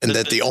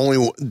the only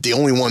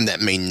one that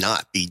may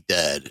not be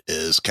dead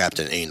is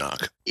Captain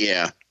Enoch.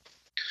 Yeah,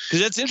 because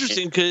that's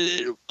interesting.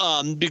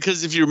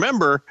 Because if you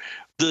remember,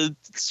 the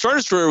Star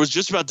Destroyer was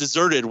just about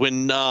deserted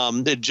when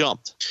it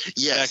jumped.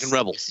 Yes, back in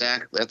Rebels.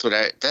 Exactly. That's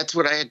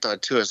what I had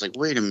thought too. I was like,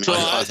 wait a minute. So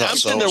I'm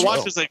sitting there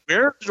watching. It's like,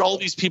 where did all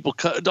these people,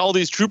 all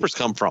these troopers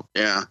come from?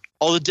 Yeah.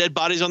 All the dead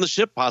bodies on the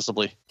ship,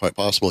 possibly. Quite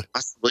possibly.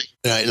 Possibly.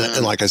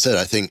 And like I said,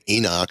 I think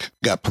Enoch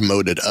got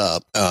promoted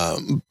up,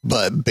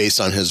 but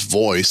based on his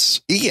voice,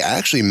 he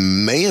actually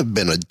may have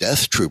been a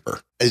death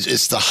trooper.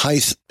 It's the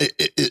height.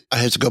 I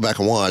had to go back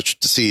and watch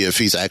to see if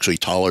he's actually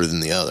taller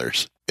than the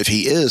others. If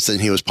he is, then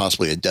he was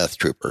possibly a death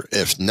trooper.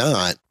 If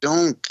not,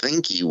 don't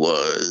think he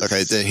was.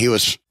 Okay, then he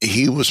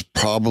was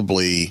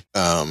probably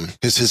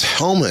because his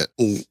helmet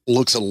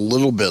looks a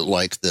little bit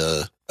like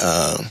the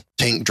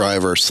tank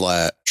driver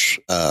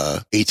 /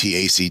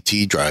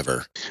 AT-ACT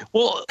driver.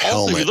 Well,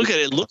 also, if you look at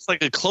it, it looks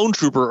like a clone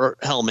trooper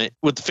helmet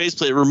with the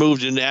faceplate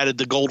removed and added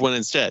the gold one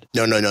instead.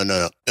 No.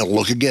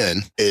 Look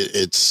again.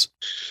 It's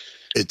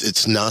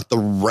not the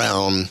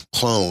round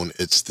clone.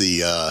 It's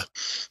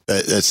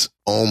it's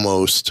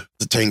almost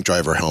the tank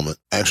driver helmet.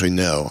 Actually,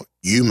 no.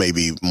 You may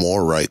be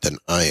more right than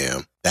I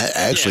am. That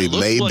actually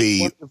may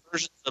be one of the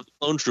versions of the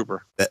clone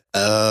trooper.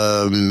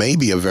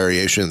 Maybe a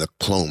variation of the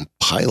clone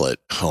pilot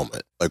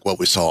helmet, like what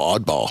we saw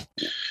Oddball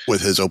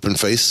with his open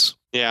face.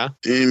 Yeah,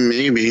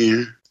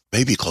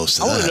 maybe close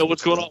to that. I want to know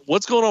what's going on.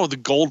 What's going on with the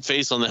gold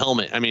face on the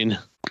helmet? I mean,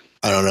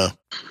 I don't know.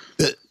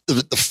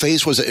 The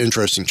face was an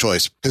interesting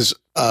choice because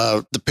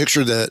the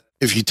picture that,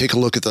 if you take a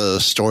look at the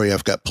story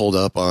I've got pulled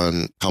up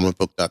on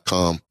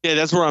comicbook.com. Yeah,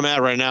 that's where I'm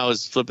at right now,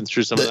 is flipping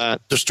through some of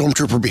that. The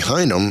stormtrooper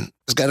behind him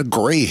has got a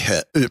gray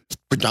head,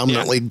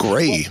 predominantly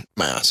gray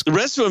mask. The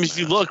rest of them, if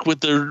you look with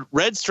the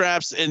red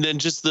straps and then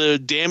just the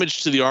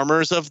damage to the armor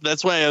and stuff,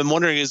 that's why I'm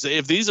wondering is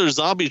if these are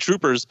zombie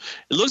troopers,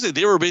 it looks like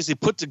they were basically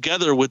put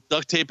together with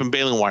duct tape and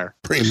baling wire.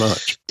 Pretty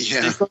much.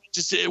 Yeah.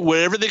 Just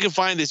whatever they could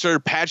find, they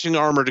started patching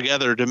armor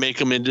together to make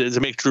them to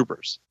make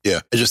troopers.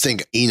 Yeah. I just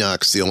think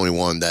Enoch's the only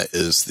one that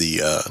is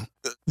the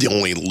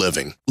only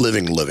living,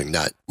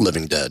 not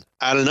living dead.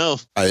 I don't know.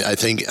 I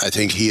think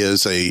he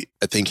is a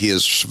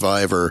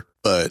survivor,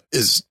 but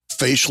is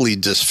facially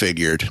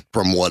disfigured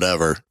from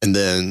whatever, and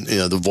then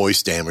the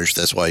voice damage.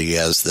 That's why he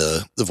has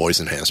the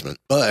voice enhancement.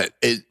 But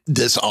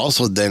this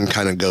also then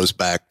kind of goes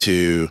back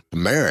to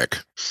Merrick.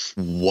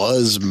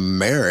 Was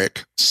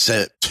Merrick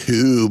sent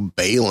to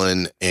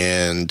Balin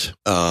and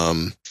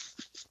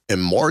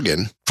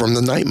Morgan from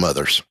the Night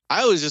Mothers?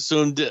 I always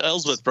assumed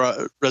Elsbeth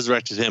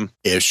resurrected him.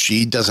 If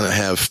she doesn't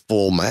have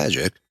full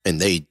magic, and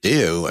they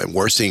do, and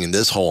we're seeing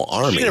this whole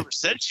army. She never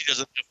said she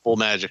doesn't have full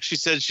magic. She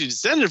said she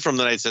descended from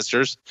the Night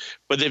Sisters,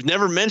 but they've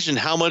never mentioned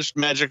how much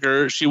magic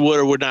she would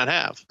or would not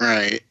have.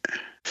 Right.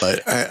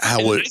 But how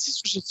and would... the Night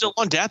Sisters are still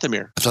on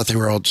Dathomir. I thought they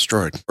were all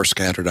destroyed or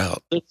scattered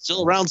out. They're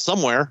still around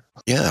somewhere.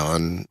 Yeah,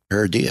 on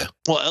Heredia.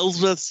 Well,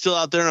 Elsbeth's still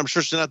out there, and I'm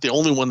sure she's not the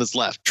only one that's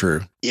left.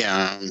 True.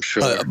 Yeah, I'm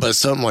sure. But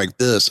something like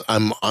this,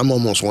 I'm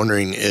almost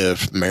wondering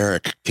if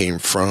Merrick came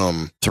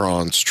from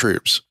Thrawn's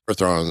troops, or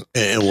Thrawn,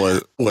 and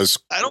was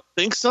I don't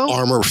think so.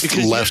 Armor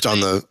left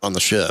on the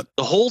ship.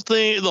 The whole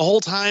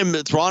time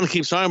that Thrawn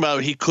keeps talking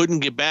about, he couldn't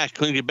get back.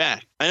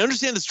 I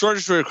understand the Star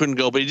Destroyer couldn't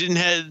go, but he didn't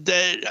have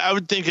that. I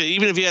would think that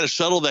even if he had a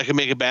shuttle that could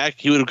make it back,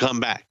 he would have come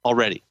back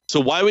already. So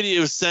why would he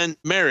have sent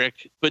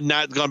Merrick but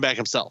not gone back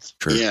himself?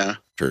 True. Yeah.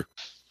 True.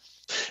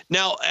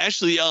 Now,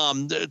 actually,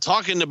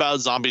 talking about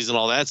zombies and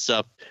all that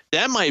stuff,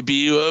 that might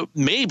be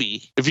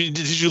maybe. Did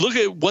you look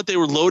at what they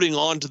were loading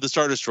onto the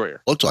Star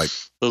Destroyer? Looked like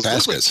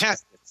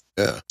caskets.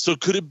 Yeah. So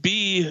could it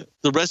be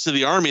the rest of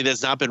the army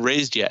that's not been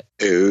raised yet?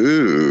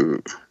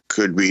 Ooh,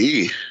 could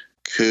be.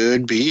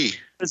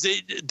 Because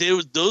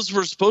those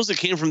were supposed to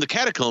came from the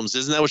catacombs.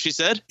 Isn't that what she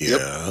said?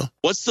 Yeah. Yep.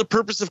 What's the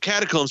purpose of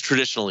catacombs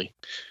traditionally?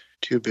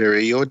 To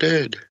bury your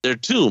dead. They're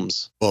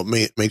tombs. Well,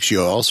 it makes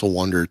you also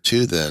wonder,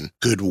 too, then,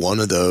 could one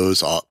of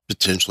those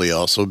potentially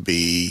also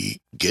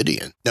be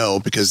Gideon? No,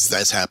 because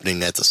that's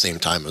happening at the same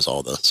time as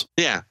all this.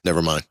 Yeah.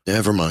 Never mind.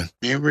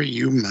 Never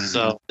you mind.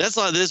 So that's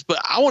not this, but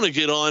I want to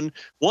get on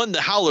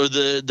the Howler,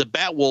 the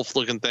bat wolf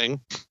looking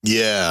thing.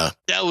 Yeah.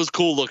 That was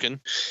cool looking.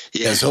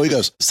 Yeah. So he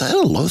goes, is that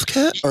a loath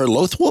cat or a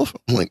loath wolf?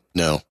 I'm like,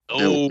 no.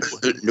 No.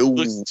 No.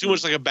 Looks too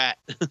much like a bat.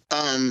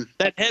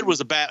 That head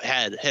was a bat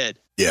head.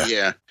 Yeah.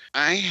 Yeah.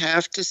 I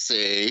have to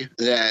say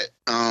that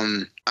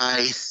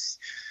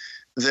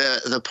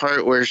the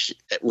part where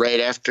right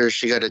after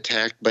she got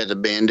attacked by the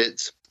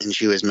bandits and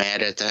she was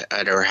mad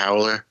at her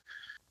howler,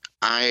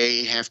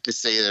 I have to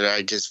say that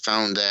I just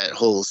found that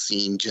whole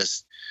scene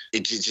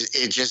it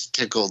just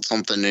tickled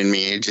something in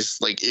me. It just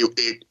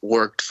it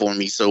worked for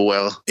me so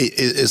well.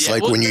 It's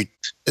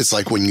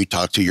like when you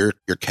talk to your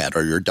cat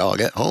or your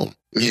dog at home.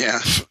 Yeah.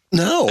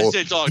 No. I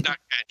say dog, not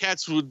cat.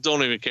 Cats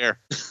don't even care.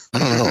 I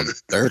don't know.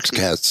 Eric's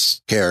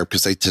cats care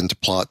because they tend to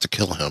plot to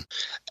kill him.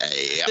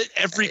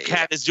 Every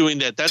cat is doing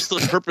that. That's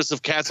the purpose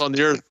of cats on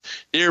the earth.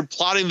 They're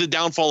plotting the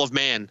downfall of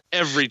man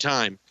every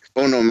time.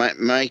 Oh no,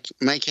 my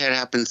cat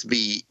happens to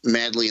be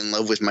madly in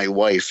love with my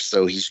wife,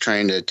 so he's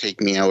trying to take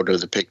me out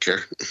of the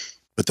picture.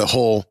 But the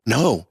whole,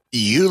 no,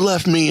 you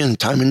left me in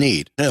time of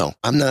need. No,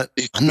 I'm not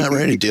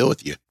ready to deal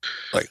with you.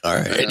 Like, all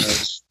right.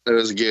 That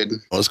was good.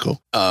 That was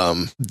cool.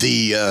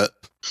 The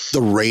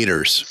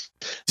Raiders.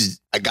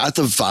 I got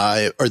the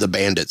vibe, or the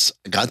Bandits.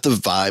 I got the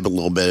vibe a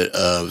little bit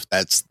of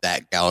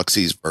that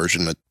galaxy's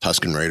version of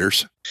Tusken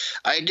Raiders.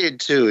 I did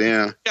too,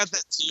 yeah. Got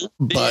that too.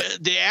 But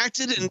they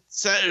acted and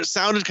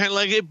sounded kind of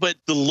like it, but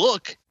the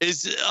look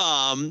is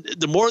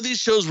the more of these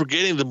shows we're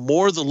getting, the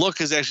more the look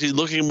is actually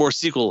looking more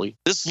sequel-y.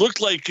 This looked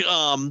like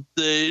the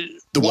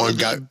one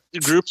guy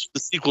groups the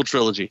sequel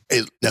trilogy.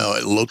 It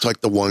looked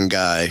like the one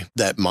guy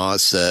that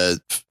Maz said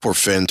for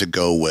Finn to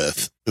go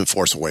with in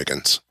Force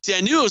Awakens. See, I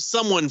knew it was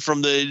someone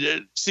from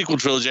the sequel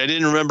trilogy. I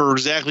didn't remember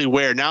exactly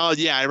where. Now,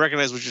 yeah, I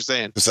recognize what you're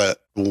saying. Is that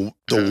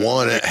the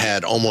one that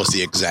had almost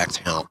the exact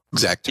helmet?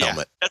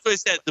 That's what I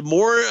said. The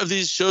more of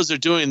these shows they're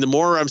doing, the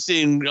more I'm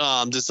seeing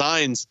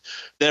designs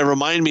that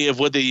remind me of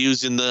what they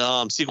used in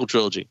the sequel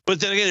trilogy. But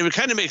then again, it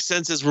kind of makes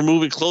sense as we're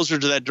moving closer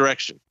to that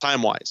direction,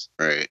 time-wise.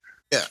 Right.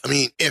 Yeah, I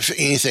mean, if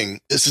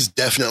anything, this is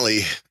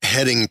definitely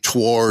heading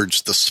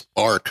towards the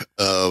spark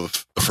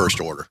of the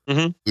First Order.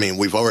 Mm-hmm. I mean,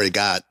 we've already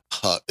got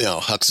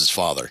Hux's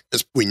father,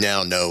 as we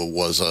now know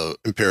was an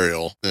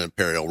Imperial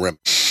Rim.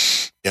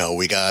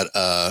 We got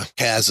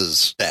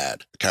Kaz's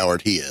dad, the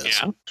coward he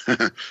is.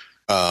 Yeah.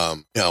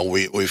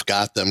 We've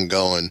got them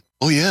going,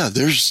 oh yeah,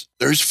 there's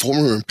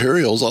former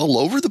Imperials all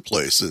over the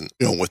place, and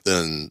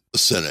within the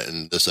Senate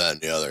and this, that,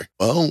 and the other.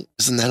 Well,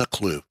 isn't that a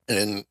clue?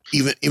 And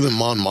even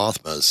Mon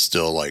Mothma is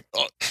still like,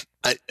 oh,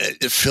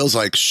 it feels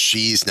like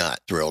she's not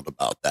thrilled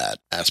about that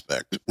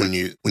aspect when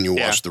you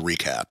watch the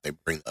recap they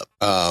bring up.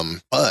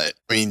 But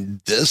I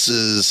mean, this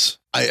is.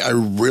 I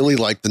really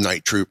like the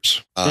night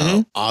troops.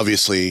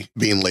 Obviously,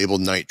 being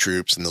labeled night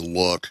troops and the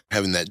look,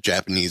 having that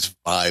Japanese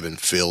vibe and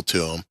feel to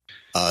them.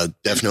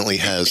 Definitely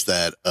has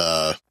that.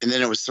 And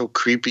then it was so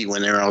creepy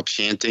when they were all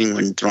chanting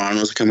when Thrawn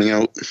was coming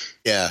out.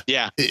 Yeah.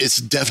 It's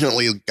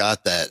definitely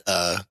got that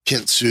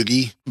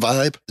kintsugi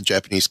vibe, the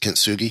Japanese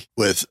kintsugi,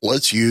 with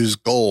let's use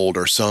gold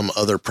or some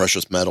other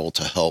precious metal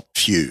to help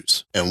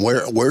fuse. And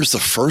where's the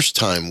first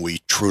time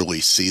we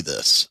truly see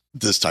this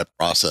type of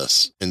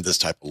process and this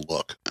type of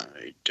look?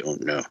 I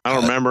don't know. I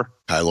don't remember.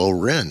 Kylo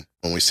Ren,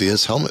 when we see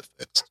his helmet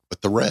fixed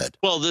with the red.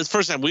 Well, the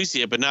first time we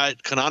see it, but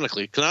not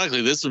canonically.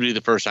 Canonically, this would be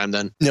the first time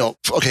then. No,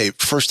 okay,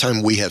 first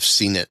time we have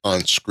seen it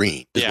on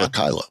screen is with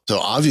Kylo. So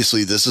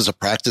obviously this is a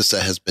practice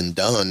that has been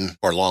done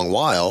for a long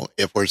while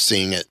if we're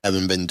seeing it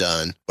having been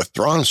done with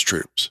Thrawn's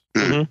troops.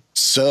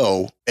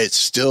 So it's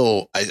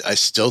still, I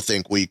still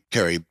think we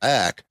carry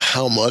back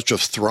how much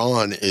of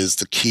Thrawn is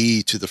the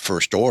key to the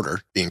First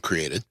Order being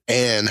created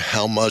and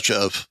how much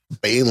of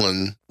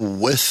Balin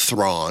with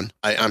Thrawn,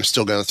 I'm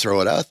still going to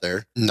throw it out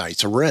there,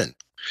 Knights of Ren.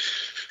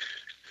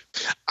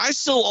 I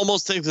still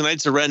almost think the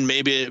Knights of Ren may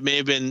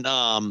have been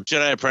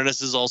Jedi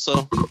Apprentices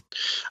also.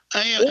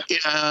 They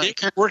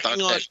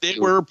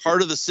were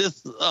part of the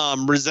Sith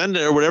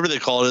Resenda or whatever they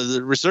call it,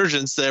 the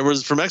Resurgence that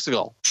was from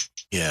Mexico.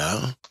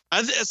 Yeah.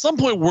 At some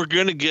point, we're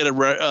going to get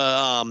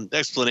a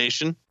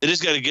explanation. They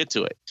just got to get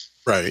to it.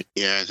 Right.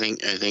 Yeah, I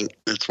think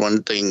that's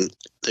one thing.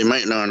 They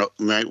might want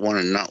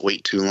to not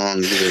wait too long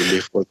either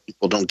before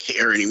people don't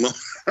care anymore.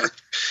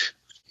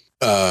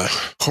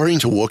 According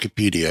to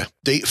Wikipedia,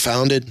 date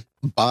founded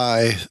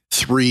by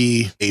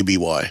 3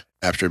 ABY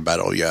after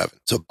Battle of Yavin.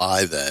 So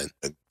by then,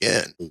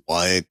 again,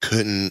 why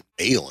couldn't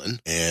Balin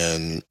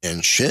and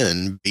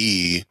Shin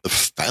be the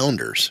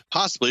founders?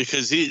 Possibly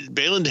because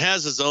Balin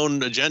has his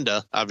own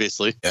agenda,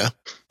 obviously. Yeah,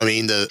 I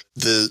mean the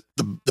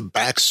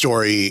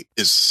backstory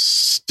is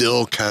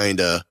still kind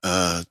of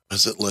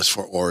what's it list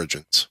for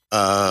origins?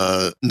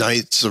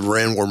 Knights of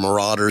Ren were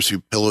marauders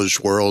who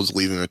pillaged worlds,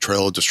 leaving a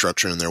trail of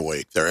destruction in their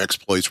wake. Their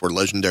exploits were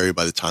legendary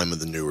by the time of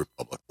the New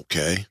Republic.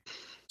 Okay,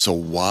 so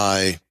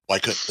why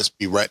couldn't this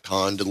be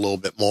retconned a little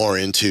bit more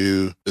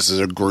into this is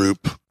a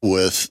group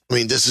with, I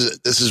mean, this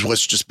is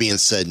what's just being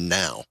said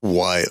now.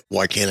 Why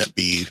can't it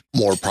be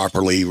more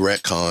properly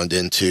retconned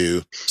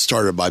into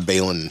started by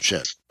Balin and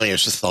Shin? I think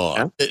it's a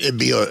thought. Yeah. It'd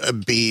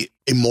be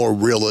a more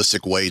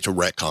realistic way to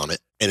retcon it.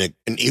 And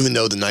even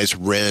though the Knights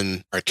of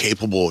Ren are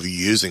capable of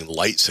using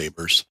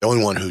lightsabers, the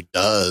only one who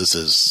does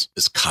is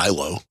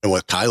Kylo. And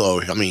with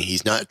Kylo, I mean,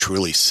 he's not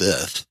truly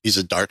Sith.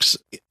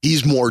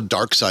 He's more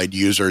dark side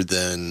user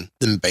than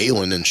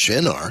Balin and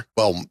Shin are.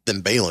 Well,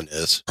 than Balin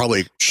is.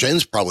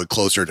 Shin's probably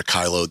closer to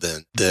Kylo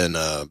than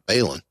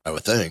Balin, I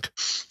would think.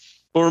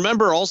 Well,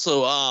 remember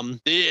also,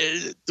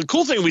 the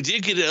cool thing, we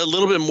did get a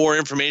little bit more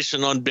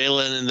information on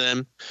Balin and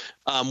them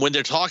when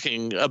they're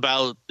talking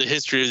about the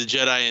history of the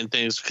Jedi and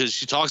things, because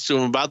she talks to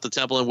him about the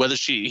temple and whether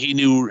he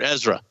knew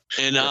Ezra.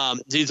 And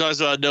he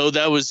talks about,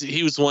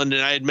 he was one,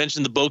 and I had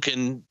mentioned the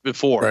Boken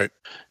before. Right.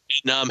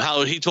 And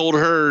how he told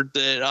her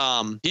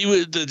that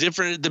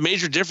the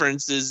major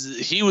difference is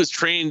he was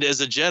trained as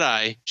a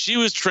Jedi. She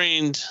was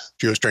trained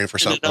for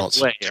something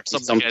else.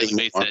 Something as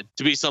they said,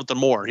 to be something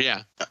more.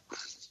 Yeah.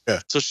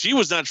 Yeah. So she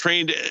was not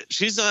trained.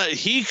 She's not.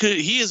 He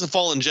is a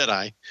fallen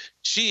Jedi.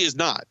 She is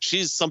not.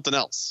 She's something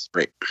else.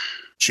 Right.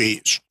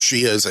 She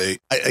is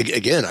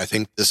again, I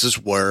think this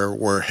is where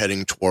we're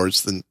heading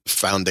towards the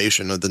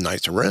foundation of the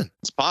Knights of Ren.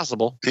 It's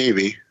possible.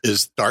 Maybe.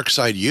 Is dark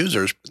side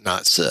users, but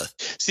not Sith.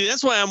 See,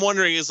 that's why I'm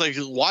wondering, is like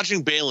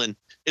watching Balin,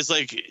 it's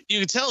like you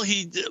can tell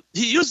he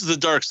uses the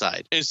dark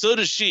side, and so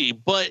does she,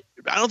 but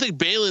I don't think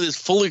Balin is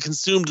fully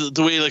consumed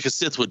the way like a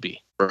Sith would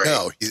be. Right.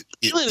 No,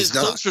 Balin is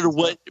closer to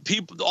what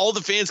all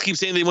the fans keep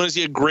saying they want to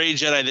see, a gray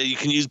Jedi that you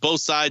can use both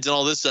sides and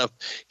all this stuff.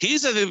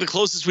 He's, I think, the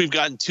closest we've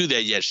gotten to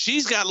that yet.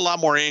 She's got a lot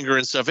more anger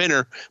and stuff in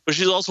her, but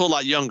she's also a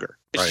lot younger.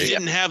 Right. She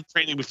didn't have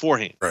training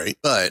beforehand. Right.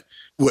 But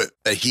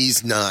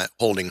he's not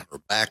holding her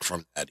back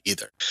from that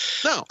either.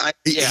 No.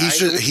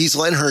 He's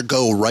letting her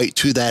go right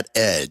to that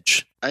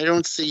edge. I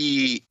don't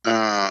see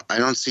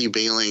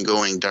Balin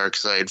going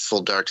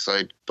full dark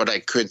side, but I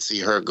could see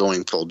her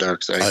going full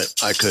dark side.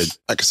 I could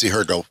see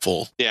her go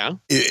full. Yeah.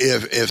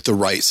 If the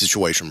right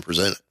situation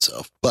presented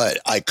itself. But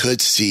I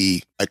could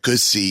see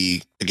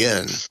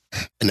again,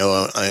 I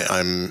know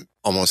I'm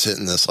almost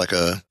hitting this like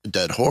a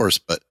dead horse,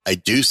 but I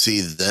do see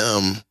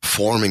them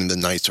forming the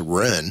Knights of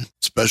Ren,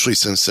 especially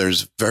since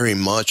there's very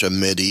much a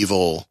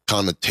medieval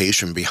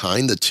connotation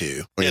behind the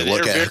two. When you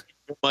look at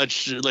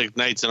much like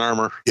knights in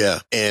armor. Yeah.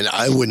 And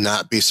I would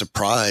not be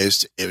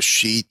surprised if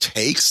she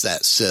takes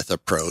that Sith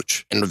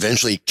approach and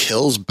eventually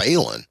kills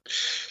Balin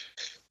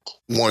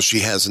once she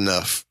has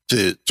enough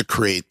to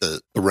create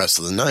the rest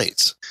of the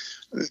knights.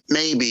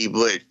 Maybe,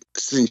 but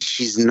since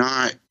she's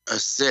not a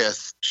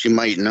Sith, she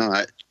might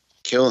not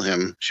kill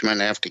him. She might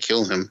have to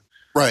kill him.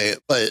 Right.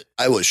 But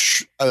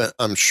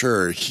I'm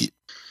sure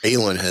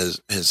Balin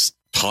has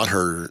taught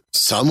her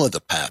some of the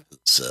path of the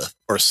Sith,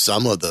 or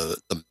some of the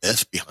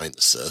myth behind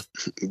the Sith.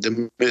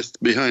 The myth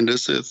behind the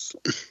Sith.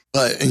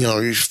 But,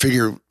 you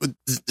figure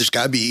there's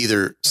got to be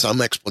either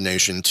some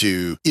explanation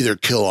to either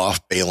kill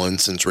off Baylan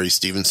since Ray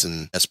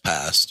Stevenson has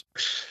passed.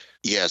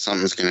 Yeah,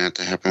 something's going to have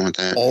to happen with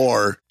that.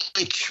 Or...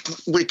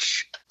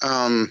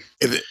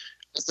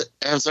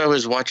 As I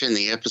was watching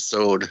the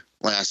episode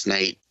last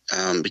night,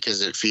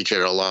 because it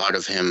featured a lot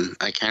of him,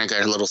 I kind of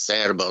got a little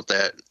sad about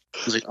that.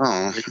 I was like,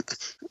 oh.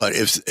 But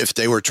if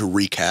they were to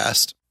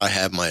recast, I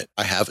have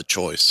a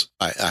choice.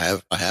 I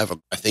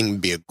think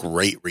it'd be a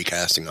great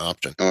recasting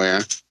option. Oh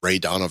yeah, Ray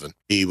Donovan.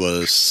 He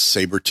was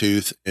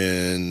Sabretooth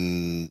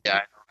in.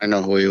 Yeah, I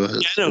know who he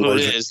was. Yeah, I know who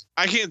it is.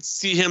 I can't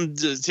see him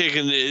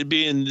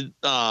being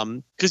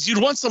because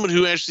you'd want someone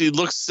who actually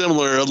looks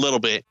similar a little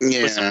bit.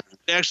 Yeah,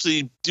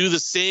 actually do the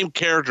same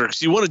character,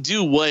 because you want to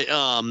do what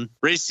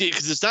Ray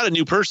because it's not a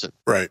new person,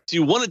 right? So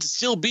you want it to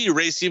still be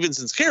Ray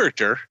Stevenson's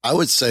character. I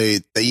would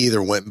say they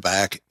either went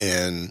back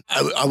and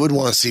I would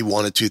want to see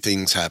one of two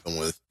things happen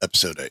with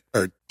episode 8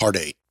 or part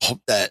 8.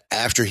 That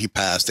after he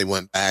passed, they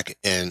went back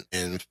and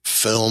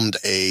filmed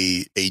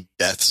a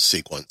death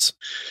sequence.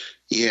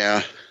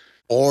 Yeah.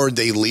 Or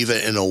they leave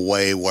it in a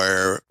way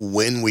where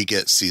when we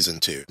get season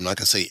 2, I'm not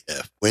going to say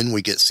when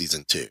we get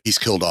season 2, he's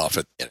killed off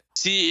at the end.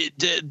 See,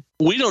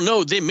 we don't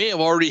know. They may have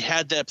already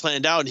had that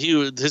planned out,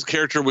 and his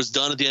character was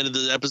done at the end of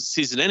the episode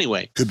season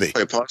anyway. Could be.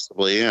 Quite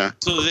possibly, yeah.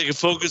 So that they could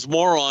focus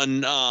more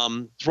on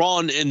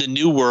Thrawn in the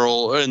new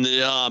world, or in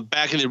the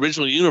back in the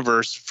original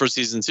universe for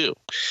season 2.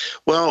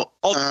 Well,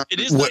 it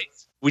is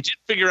nice. We did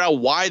figure out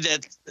why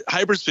that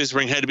hyperspace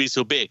ring had to be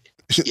so big.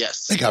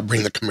 Yes. They got to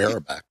bring the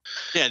Chimera back.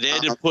 Yeah, they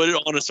had to put it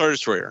on a Star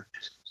Destroyer.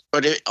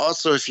 But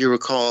also, if you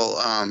recall,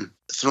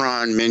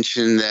 Thrawn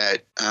mentioned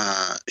that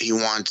he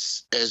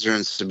wants Ezra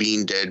and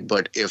Sabine dead,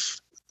 but if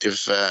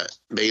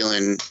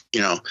Baylan,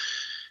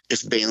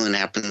 if Baylan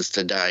happens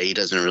to die, he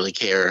doesn't really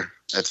care.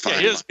 That's fine. Yeah,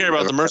 he doesn't care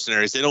about the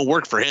mercenaries. They don't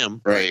work for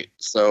him. Right.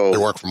 So they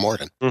work for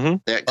Morgan. Mm-hmm.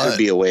 That could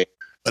be a way.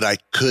 But I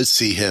could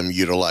see him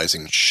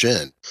utilizing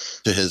Shin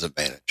to his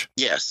advantage.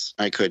 Yes,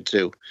 I could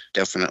too.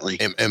 Definitely.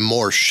 And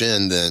more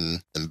Shin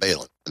than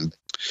Baylan.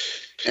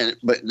 And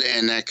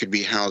that could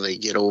be how they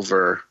get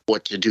over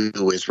what to do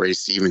with Ray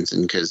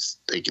Stevenson, because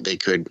they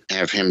could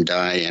have him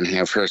die and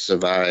have her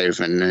survive,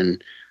 and then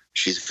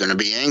she's going to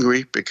be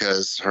angry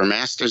because her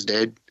master's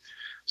dead.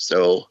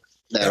 So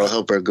that'll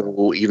help her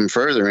go even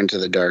further into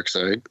the dark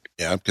side.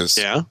 Yeah, because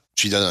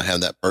she doesn't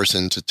have that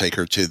person to take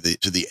her to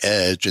the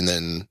edge and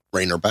then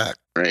rein her back.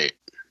 Right.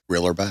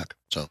 Reel her back.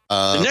 So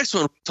the next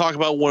one, we'll talk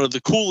about one of the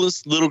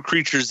coolest little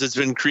creatures that's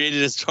been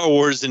created in Star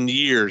Wars in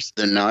years.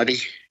 The Naughty?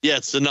 Yeah,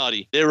 it's the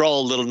Naughty. They're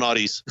all little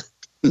naughties.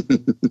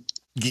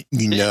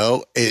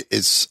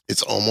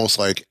 It's almost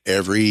like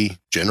every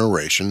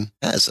generation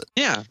has it.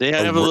 Yeah, they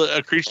have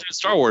a creature in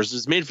Star Wars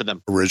that's made for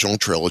them. Original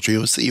trilogy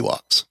was the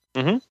Ewoks.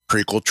 Mm-hmm.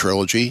 Prequel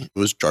trilogy, it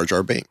was Jar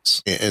Jar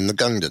Binks and the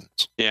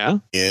Gungans. Yeah.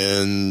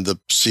 In the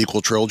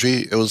sequel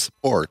trilogy, it was the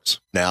Porgs.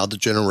 Now the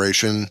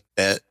generation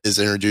that is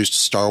introduced to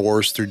Star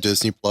Wars through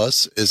Disney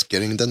Plus is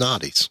getting the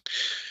Naughties.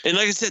 And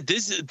like I said,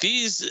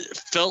 these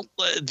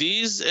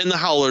and the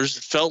Howlers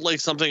felt like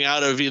something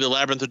out of either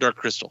Labyrinth or Dark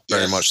Crystal.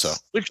 Very much so.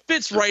 Which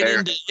fits right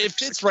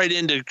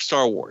into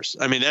Star Wars.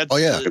 I mean, that's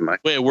the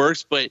way it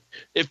works, but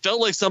it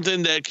felt like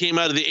something that came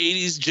out of the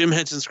 80s Jim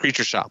Henson's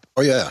Creature Shop.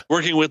 Oh yeah.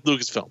 Working with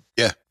Lucasfilm.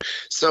 Yeah.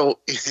 So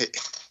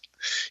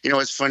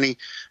it's funny.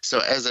 So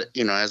as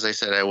I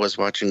said, I was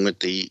watching with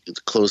the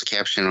closed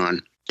caption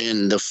on.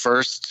 In the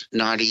first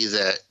Naughty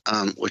that,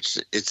 which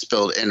it's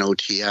spelled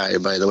N-O-T-I,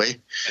 by the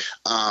way,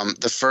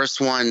 the first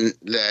one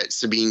that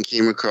Sabine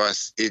came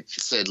across, it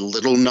said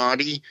Little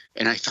Naughty,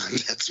 and I thought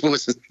that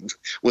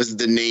was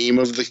the name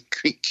of the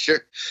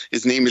creature.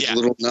 His name is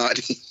Little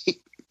Naughty.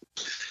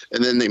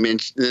 And then they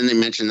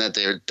mentioned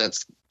that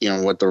that's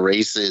what the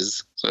race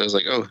is. So I was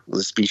like, oh,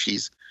 the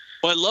species.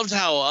 Well, I loved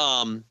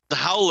how the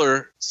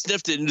Howler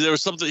sniffed it, and there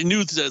was something. He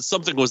knew that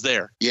something was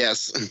there.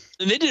 Yes,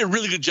 and they did a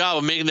really good job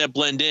of making that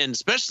blend in,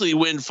 especially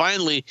when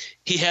finally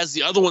he has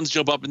the other ones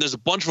jump up, and there's a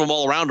bunch of them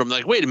all around him.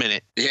 Like, wait a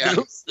minute,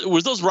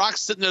 was those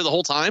rocks sitting there the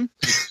whole time?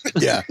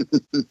 Yeah,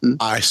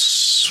 I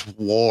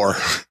swore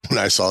when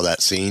I saw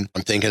that scene.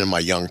 I'm thinking of my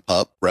young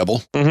pup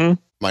Rebel,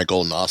 my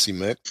golden Aussie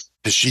mix.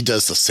 She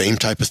does the same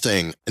type of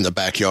thing in the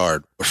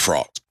backyard with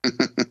frogs.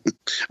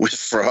 With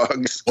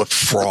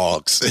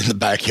frogs in the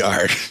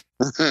backyard.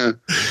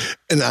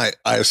 And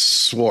I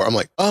swore, I'm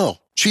like, oh,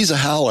 she's a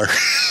Howler.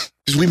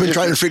 Because we've been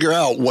trying to figure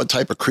out what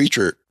type of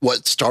creature,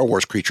 what Star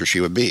Wars creature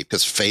she would be.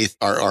 Because Faith,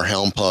 our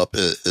helm pup,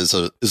 is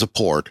a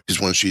Porg. Because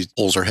when she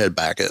pulls her head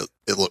back,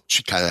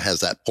 she kind of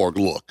has that Porg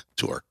look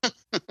to her.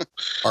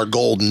 Our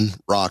golden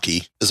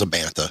Rocky is a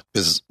bantha.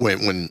 Because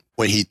when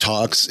he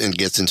talks and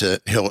gets into,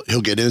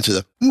 he'll get into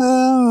the.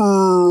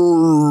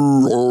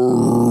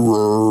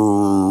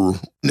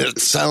 And it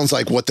sounds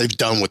like what they've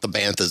done with the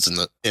banthas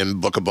in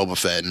Book of Boba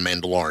Fett and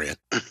Mandalorian.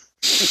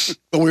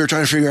 But we were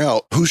trying to figure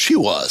out who she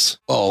was.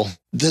 Well,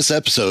 this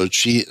episode,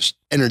 she's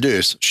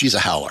introduced, she's a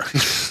howler.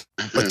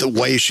 But the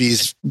way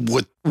she's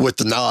with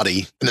the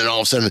naughty, and then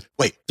all of a sudden,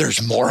 wait,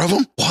 there's more of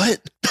them?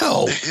 What?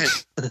 No.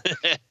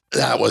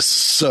 That was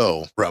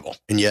so Rebel.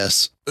 And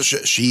yes,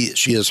 she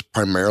is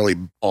primarily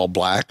all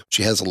black.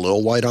 She has a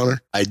little white on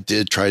her. I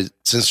did try,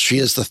 since she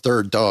is the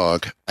third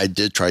dog, I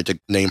did try to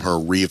name her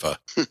Reva.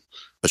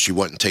 But she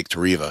wouldn't take to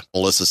Reva.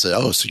 Melissa said,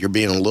 oh, so you're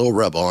being a little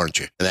rebel, aren't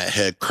you? And that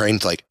head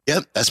crane's like,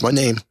 yep, that's my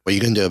name. What are you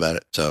going to do about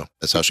it? So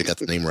that's how she got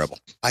the name Rebel.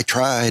 I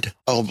tried.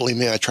 Oh, believe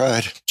me, I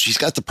tried. She's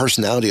got the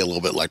personality a little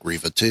bit like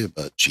Reva too,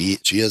 but she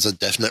is a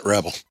definite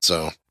rebel.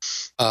 So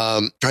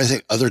trying to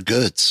think other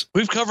goods.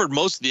 We've covered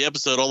most of the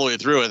episode all the way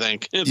through, I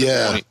think.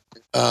 Yeah.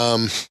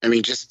 I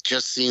mean, just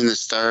seeing the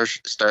Star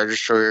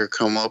Destroyer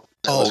come up,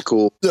 that was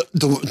cool.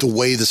 The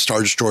way the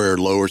Star Destroyer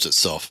lowers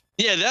itself.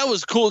 Yeah, that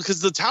was cool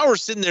because the tower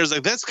sitting there is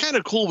like, that's kind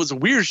of cool. It was a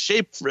weird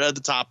shape at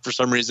the top for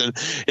some reason.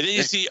 And then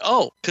you see,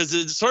 because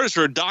the Star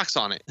Destroyer docks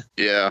on it.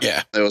 Yeah.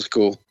 That was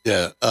cool.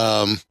 Yeah.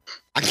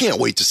 I can't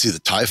wait to see the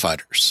TIE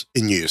fighters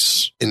in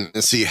use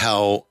and see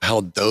how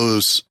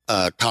those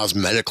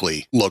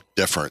cosmetically look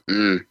different.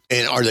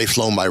 And are they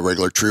flown by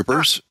regular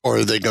troopers or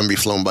are they going to be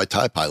flown by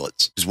TIE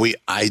pilots? Because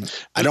I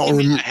don't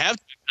remember.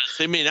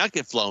 They may not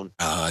get flown.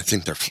 I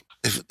think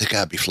they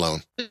got to be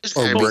flown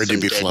or ready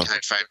to be flown.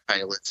 TIE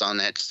pilots on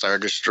that Star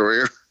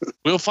Destroyer.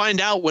 We'll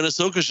find out when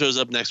Ahsoka shows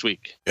up next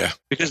week. Yeah.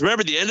 Because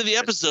remember, the end of the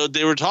episode,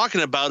 they were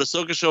talking about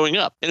Ahsoka showing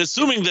up and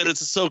assuming that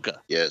it's Ahsoka.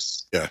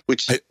 Yes. Yeah.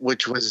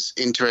 Which was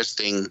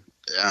interesting.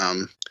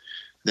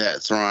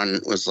 That Thrawn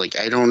was like,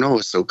 I don't know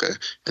Ahsoka.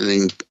 And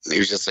then he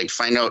was just like,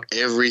 find out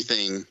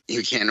everything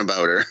you can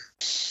about her.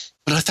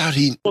 But I thought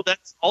Well,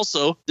 that's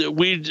also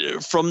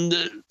from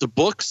the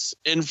books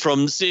and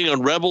from seeing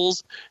on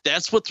Rebels.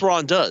 That's what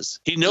Thrawn does.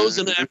 He knows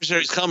an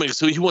adversary is coming,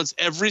 so he wants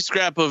every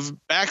scrap of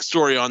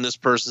backstory on this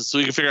person, so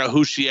he can figure out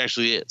who she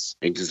actually is.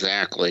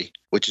 Exactly,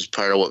 which is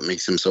part of what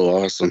makes him so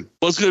awesome.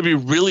 Well, it's going to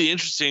be really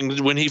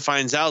interesting when he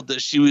finds out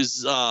that she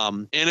was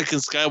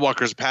Anakin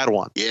Skywalker's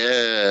Padawan.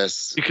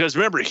 Yes, because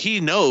remember, he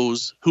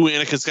knows who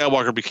Anakin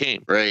Skywalker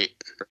became. Right.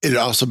 It'd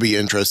also be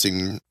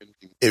interesting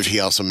if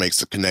he also makes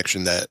the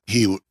connection that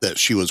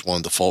she was one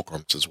of the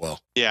Fulcrums as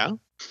well. Yeah.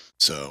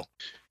 So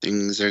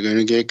things are going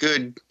to get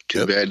good.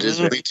 Too bad there's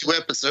only 2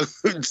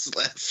 episodes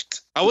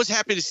left. I was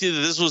happy to see that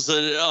this was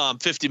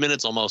 50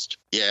 minutes almost.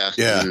 Yeah.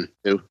 Yeah.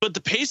 But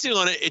the pacing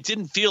on it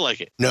didn't feel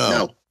like it.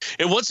 No.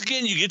 And once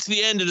again, you get to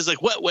the end and it's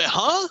like, what? Wait,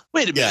 huh?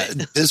 Wait a minute.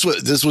 Yeah,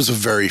 this was a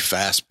very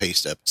fast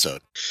paced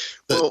episode.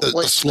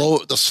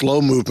 The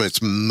slow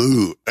movements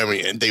move. I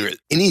mean,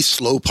 any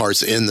slow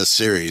parts in the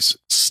series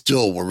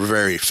still were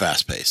very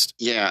fast paced.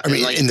 Yeah. I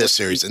mean, in this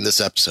series, in this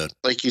episode,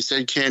 like you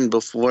said, Ken,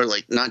 before,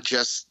 like not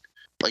just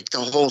like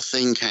the whole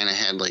thing kind of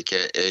had like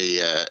a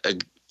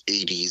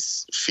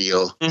 80s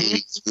feel,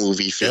 80s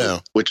movie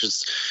feel, which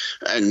is,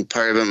 and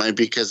part of it might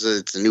be because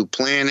it's a new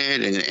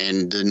planet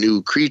and the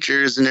new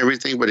creatures and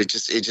everything, but it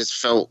just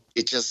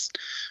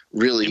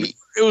really.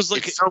 It was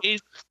like an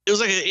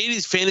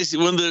 80s fantasy,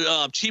 one of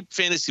the cheap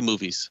fantasy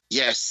movies.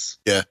 Yes.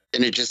 Yeah.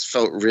 And it just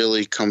felt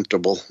really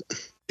comfortable.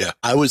 Yeah.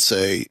 I would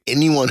say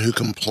anyone who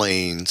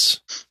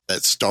complains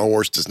that Star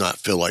Wars does not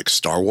feel like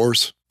Star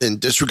Wars, then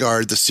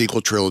disregard the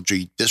sequel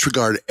trilogy,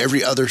 disregard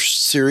every other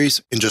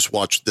series, and just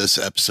watch this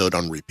episode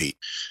on repeat.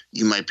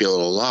 You might be a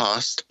little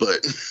lost, but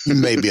you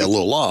may be a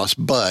little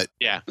lost, but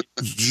yeah,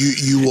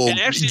 you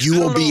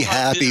will be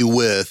happy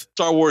with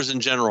Star Wars in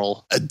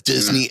general. A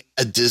Disney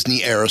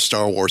era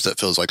Star Wars that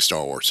feels like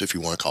Star Wars, if you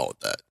want to call it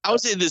that. I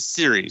would say this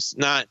series,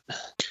 not.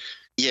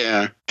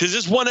 Yeah. Because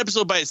this one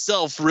episode by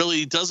itself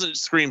really doesn't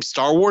scream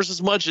Star Wars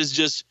as much as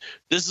just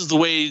this is the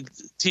way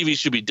TV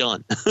should be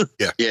done.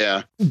 Yeah.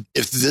 Yeah.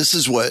 If this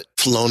is what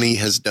Filoni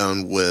has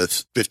done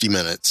with 50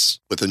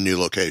 Minutes with a new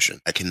location,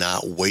 I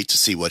cannot wait to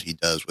see what he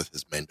does with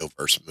his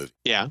Mandoverse movie.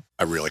 Yeah.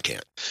 I really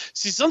can't.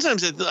 See,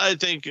 sometimes I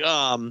think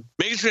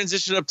making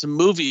transition up to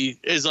movie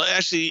is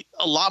actually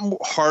a lot more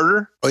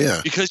harder. Oh, yeah.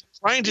 Because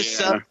trying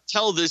to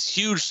tell this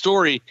huge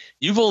story,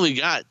 you've only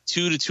got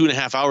 2 to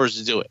 2.5 hours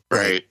to do it.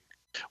 Right.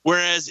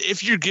 Whereas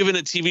if you're given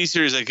a TV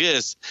series like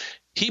this,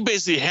 he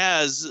basically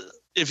has,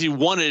 if he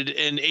wanted,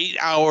 an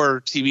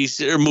 8-hour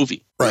TV or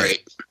movie. Right.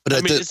 But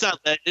I mean, it's not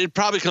that. It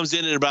probably comes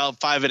in at about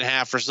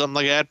 5.5 or something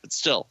like that, but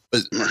still.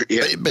 But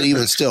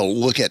even still,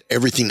 look at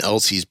everything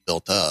else he's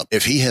built up.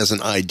 If he has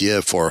an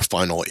idea for a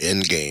final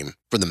end game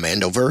for the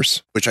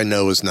Mandoverse, which I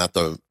know is not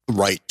the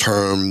right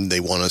term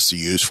they want us to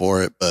use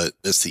for it, but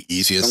it's the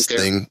easiest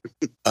thing.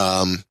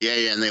 And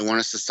they want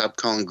us to stop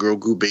calling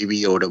Grogu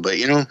Baby Yoda, but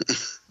you know.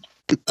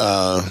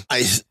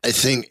 I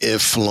think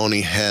if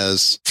Filoni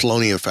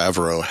and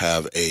Favreau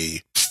have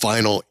a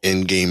final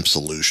end game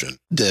solution,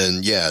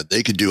 then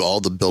they could do all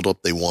the build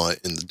up they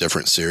want in the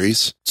different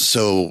series.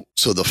 So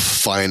the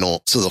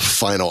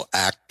final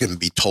act can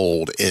be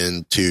told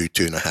in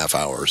 2.5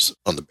 hours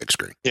on the big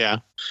screen. Yeah.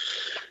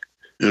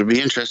 It'll be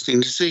interesting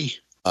to see.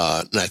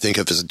 And I think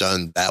if it's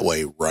done that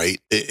way,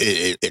 right,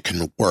 it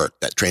can work.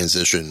 That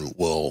transition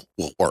will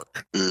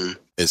work.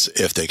 Is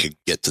if they could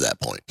get to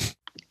that point.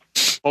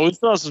 Well, we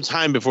still have some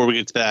time before we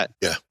get to that.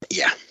 Yeah.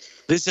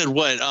 They said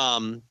what?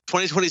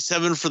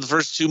 2027 for the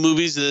first 2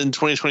 movies, and then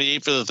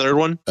 2028 for the third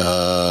one.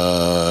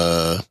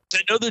 I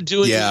know they're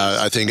doing. Yeah,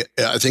 I think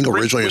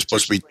originally it was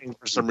supposed to be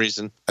for some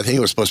reason. I think it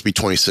was supposed to be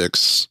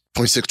 26,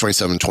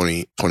 27,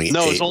 28.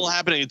 No, it's all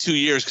happening in 2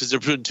 years because they're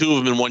putting 2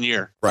 of them in 1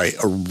 year. Right.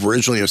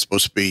 Originally it was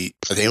supposed to be.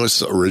 I think it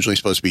was originally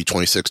supposed to be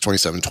 26,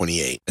 27,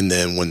 28, and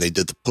then when they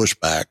did the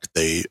pushback,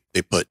 they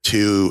put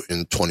 2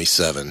 in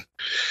 27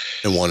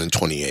 and 1 in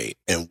 28,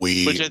 and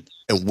we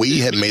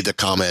had made the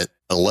comment.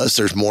 Unless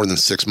there's more than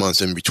 6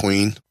 months in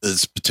between,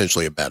 it's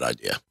potentially a bad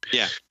idea.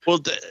 Yeah. Well,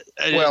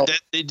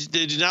 they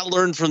did not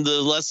learn from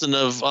the lesson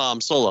of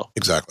Solo.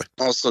 Exactly.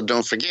 Also,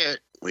 don't forget,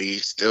 we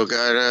still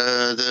got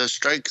the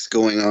strikes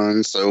going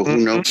on, so who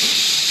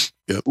knows?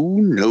 Yep.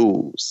 Who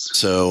knows?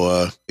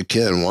 So,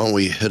 again, why don't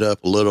we hit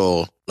up a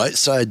little light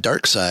side,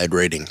 dark side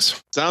ratings?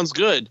 Sounds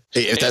good.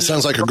 Hey, if that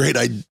sounds like a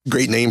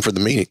great name for the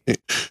meeting,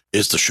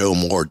 is the show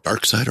more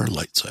dark side or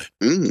light side?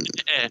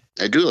 Yeah.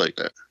 I do like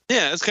that.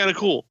 Yeah, that's kind of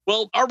cool.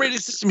 Well, our rating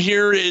system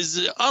here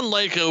is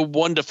unlike a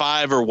 1 to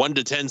 5 or 1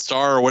 to 10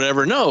 star or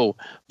whatever. No,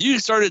 you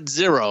start at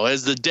 0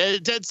 as the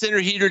dead center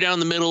heater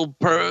down the middle.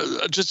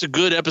 Just a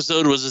good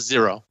episode was a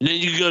 0. And then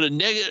you go to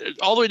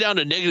all the way down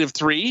to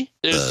 -3.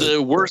 There's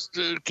the worst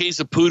case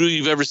of poodoo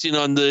you've ever seen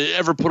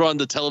ever put on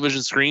the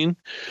television screen.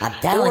 I'm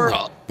telling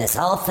you, this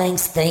whole thing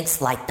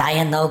stinks like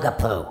Dianoga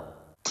poo.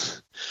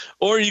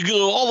 Or you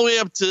go all the way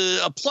up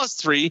to a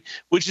 +3,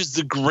 which is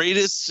the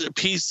greatest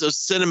piece of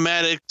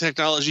cinematic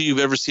technology you've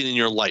ever seen in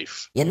your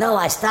life. You know,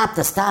 I stopped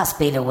the star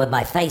speeder with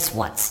my face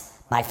once.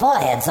 My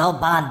forehead's all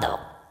bondo.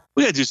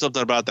 We gotta do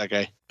something about that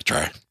guy.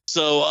 Try.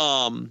 So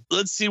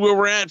let's see where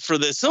we're at for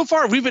this. So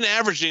far, we've been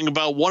averaging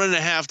about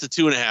 1.5 to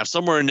 2.5,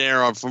 somewhere in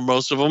there for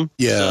most of them.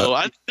 Yeah. So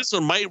I think this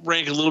one might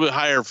rank a little bit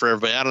higher for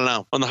everybody. I don't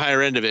know, on the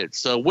higher end of it.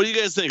 So what do you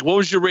guys think? What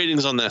was your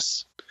ratings on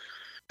this?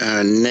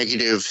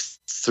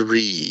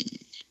 -3.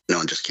 No,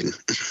 I'm just kidding.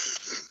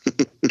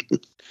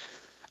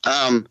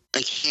 I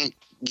can't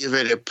give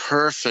it a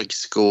perfect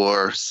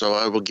score, so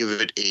I will give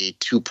it a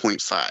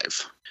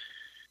 2.5.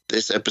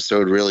 This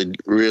episode really,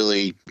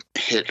 really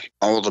hit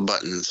all the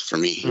buttons for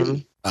me. Mm-hmm.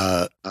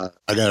 I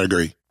gotta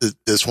agree.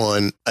 This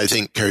one, I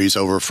think, carries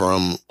over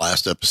from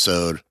last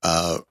episode,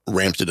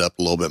 ramped it up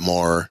a little bit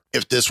more.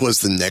 If this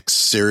was the next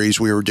series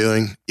we were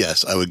doing,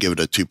 yes, I would give it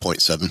a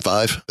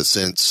 2.75. But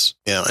since,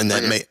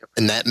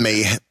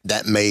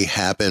 that may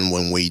happen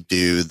when we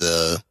do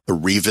the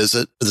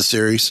revisit of the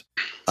series.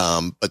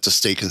 But to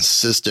stay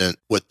consistent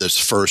with this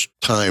first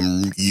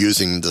time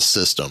using the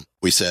system,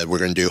 we said we're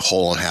going to do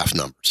whole and half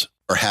numbers,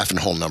 or half and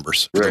whole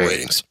numbers for the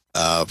ratings.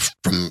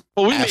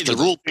 We made the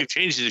rule. You can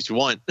change it if you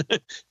want.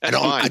 I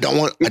don't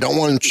want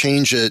to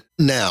change it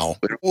now.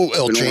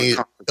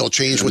 It'll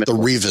change with the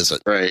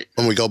revisit. Right.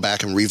 When we go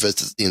back and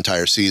revisit the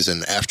entire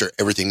season after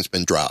everything's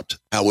been dropped,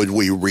 how would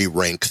we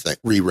re-rate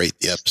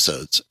the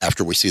episodes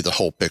after we see the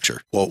whole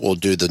picture? We'll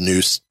do the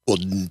new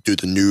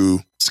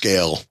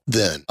scale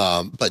then.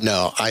 But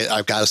no,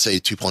 I've got to say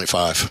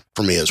 2.5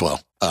 for me as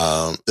well.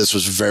 This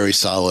was very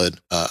solid.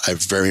 I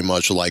very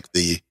much like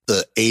the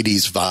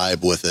 80s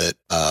vibe with it.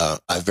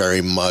 I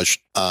very much,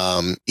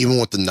 even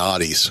with the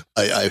naughties,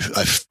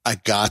 I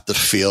got the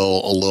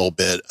feel a little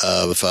bit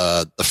of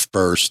the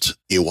first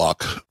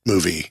Ewok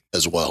movie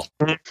as well.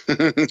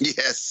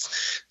 Yes.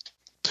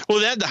 Well,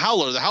 they had the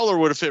Howler. The Howler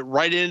would have fit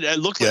right in. It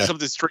looked like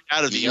something straight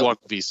out of the Ewok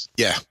movies.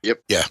 Yeah.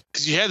 Yep. Yeah.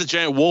 Because you had the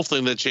giant wolf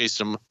thing that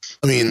chased him.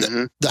 I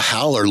mean, the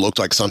Howler looked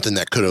like something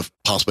that could have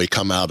possibly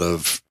come out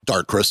of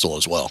Dark Crystal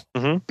as well.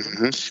 From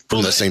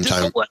the same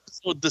time.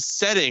 So the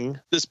setting,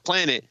 this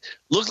planet,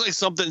 looked like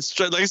something,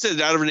 like I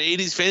said, out of an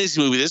 80s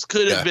fantasy movie. This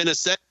could have been a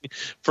setting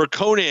for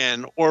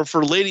Conan or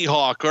for Lady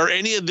Hawk or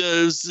any of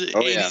those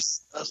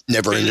 80s.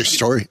 Never-ending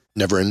story.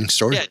 Never-ending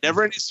story. Yeah,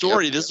 never-ending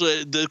story.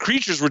 Yep. The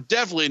creatures were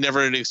definitely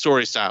never-ending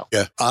story style.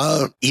 Yeah.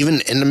 Even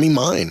Enemy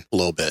Mine a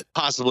little bit.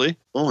 Possibly.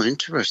 Oh,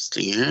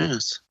 interesting.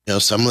 Yes. You know,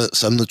 some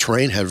of the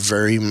terrain had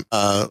very,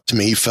 to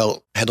me,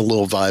 had a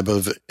little vibe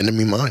of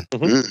Enemy Mine.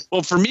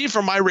 Well, for me,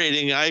 for my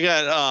rating, I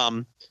got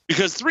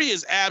because 3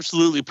 is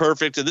absolutely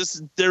perfect, and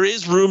there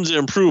is room to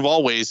improve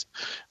always.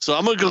 So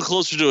I'm gonna go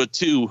closer to a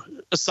 2,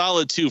 a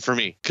solid 2 for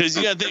me, because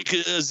you got to think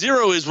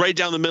 0 is right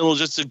down the middle,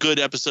 just a good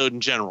episode in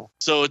general.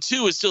 So a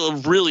 2 is still a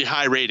really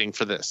high rating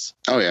for this.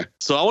 Oh yeah.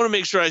 So I want to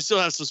make sure I still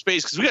have some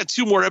space because we got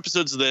 2 more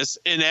episodes of this,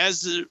 and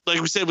like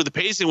we said, with the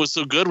pacing was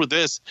so good with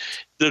this,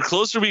 the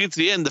closer we get to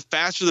the end, the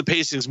faster the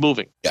pacing's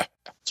moving. Yeah.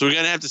 So we're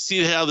gonna have to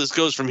see how this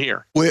goes from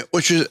here.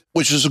 Which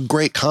is a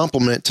great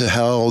compliment to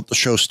how the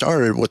show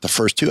started with the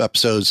first 2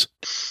 episodes.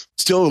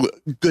 Still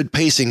good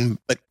pacing,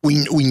 but we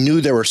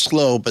knew they were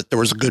slow, but there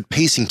was a good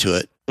pacing to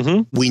it.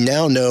 We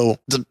now know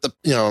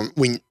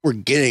we're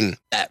getting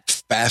that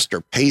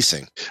faster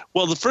pacing.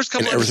 Well, the first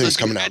couple of episodes,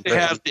 you had to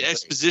have the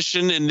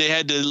exposition, and they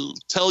had to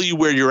tell you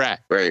where you're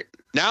at. Right.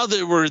 Now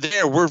that we're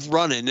there, we're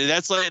running, and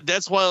that's why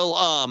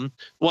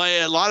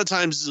a lot of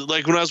times,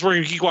 like when I was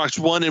working Geek Watch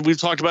 1, and we've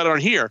talked about it on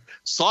here,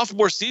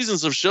 sophomore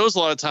seasons of shows a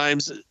lot of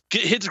times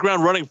hit the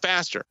ground running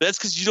faster. That's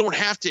because you don't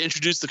have to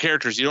introduce the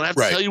characters. You don't have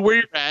to tell you where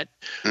you're at.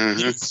 Mm-hmm.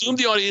 You assume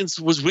the audience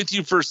was with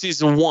you for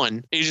season 1,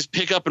 and you just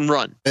pick up and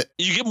run.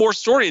 You get more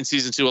story in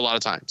season 2 a lot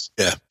of times.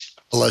 Yeah,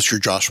 unless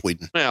you're Joss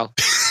Whedon. Well,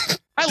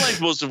 I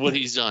like most of what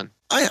he's done.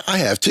 I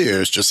have too.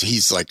 It's just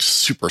he's like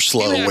super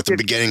slow with the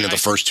beginning of the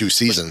first 2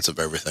 seasons of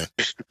everything.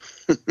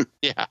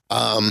 Yeah.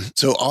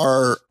 So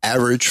our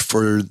average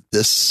for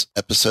this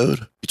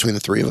episode between the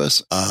 3 of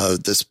us,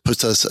 this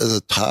puts us as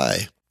a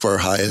tie for our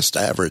highest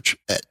average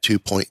at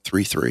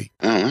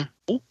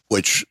 2.33,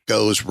 which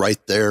goes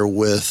right there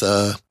with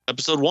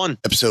episode 1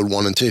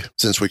 and 2,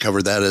 since we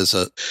covered that as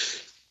a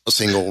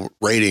single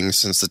rating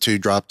since the 2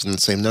 dropped in the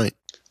same night.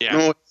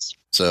 Yeah.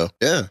 So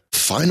yeah.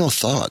 Final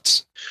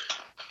thoughts.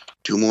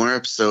 2 more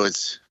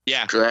episodes.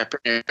 Yeah. Drop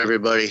it,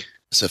 everybody.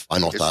 So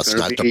final thoughts,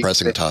 not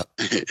depressing thought.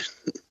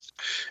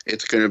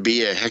 It's going to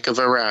be a heck of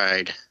a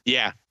ride.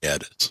 Yeah. Yeah,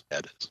 it is.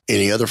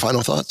 Any other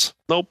final thoughts?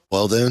 Nope.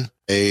 Well then,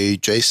 a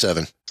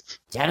J7.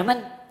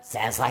 Gentlemen,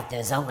 sounds like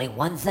there's only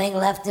one thing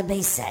left to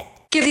be said.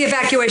 Give the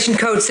evacuation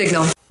code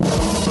signal. All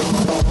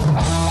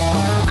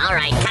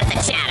right, cut the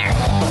chatter.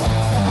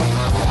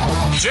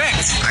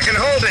 Jet, I can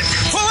hold it.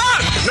 Pull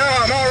up! No,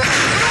 I'm all right.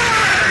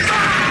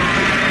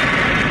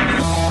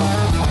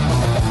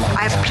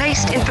 I have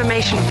placed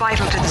information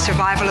vital to the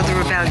survival of the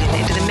rebellion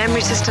into the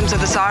memory systems of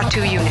this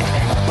R2 unit.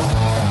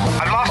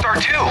 I've lost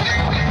R2.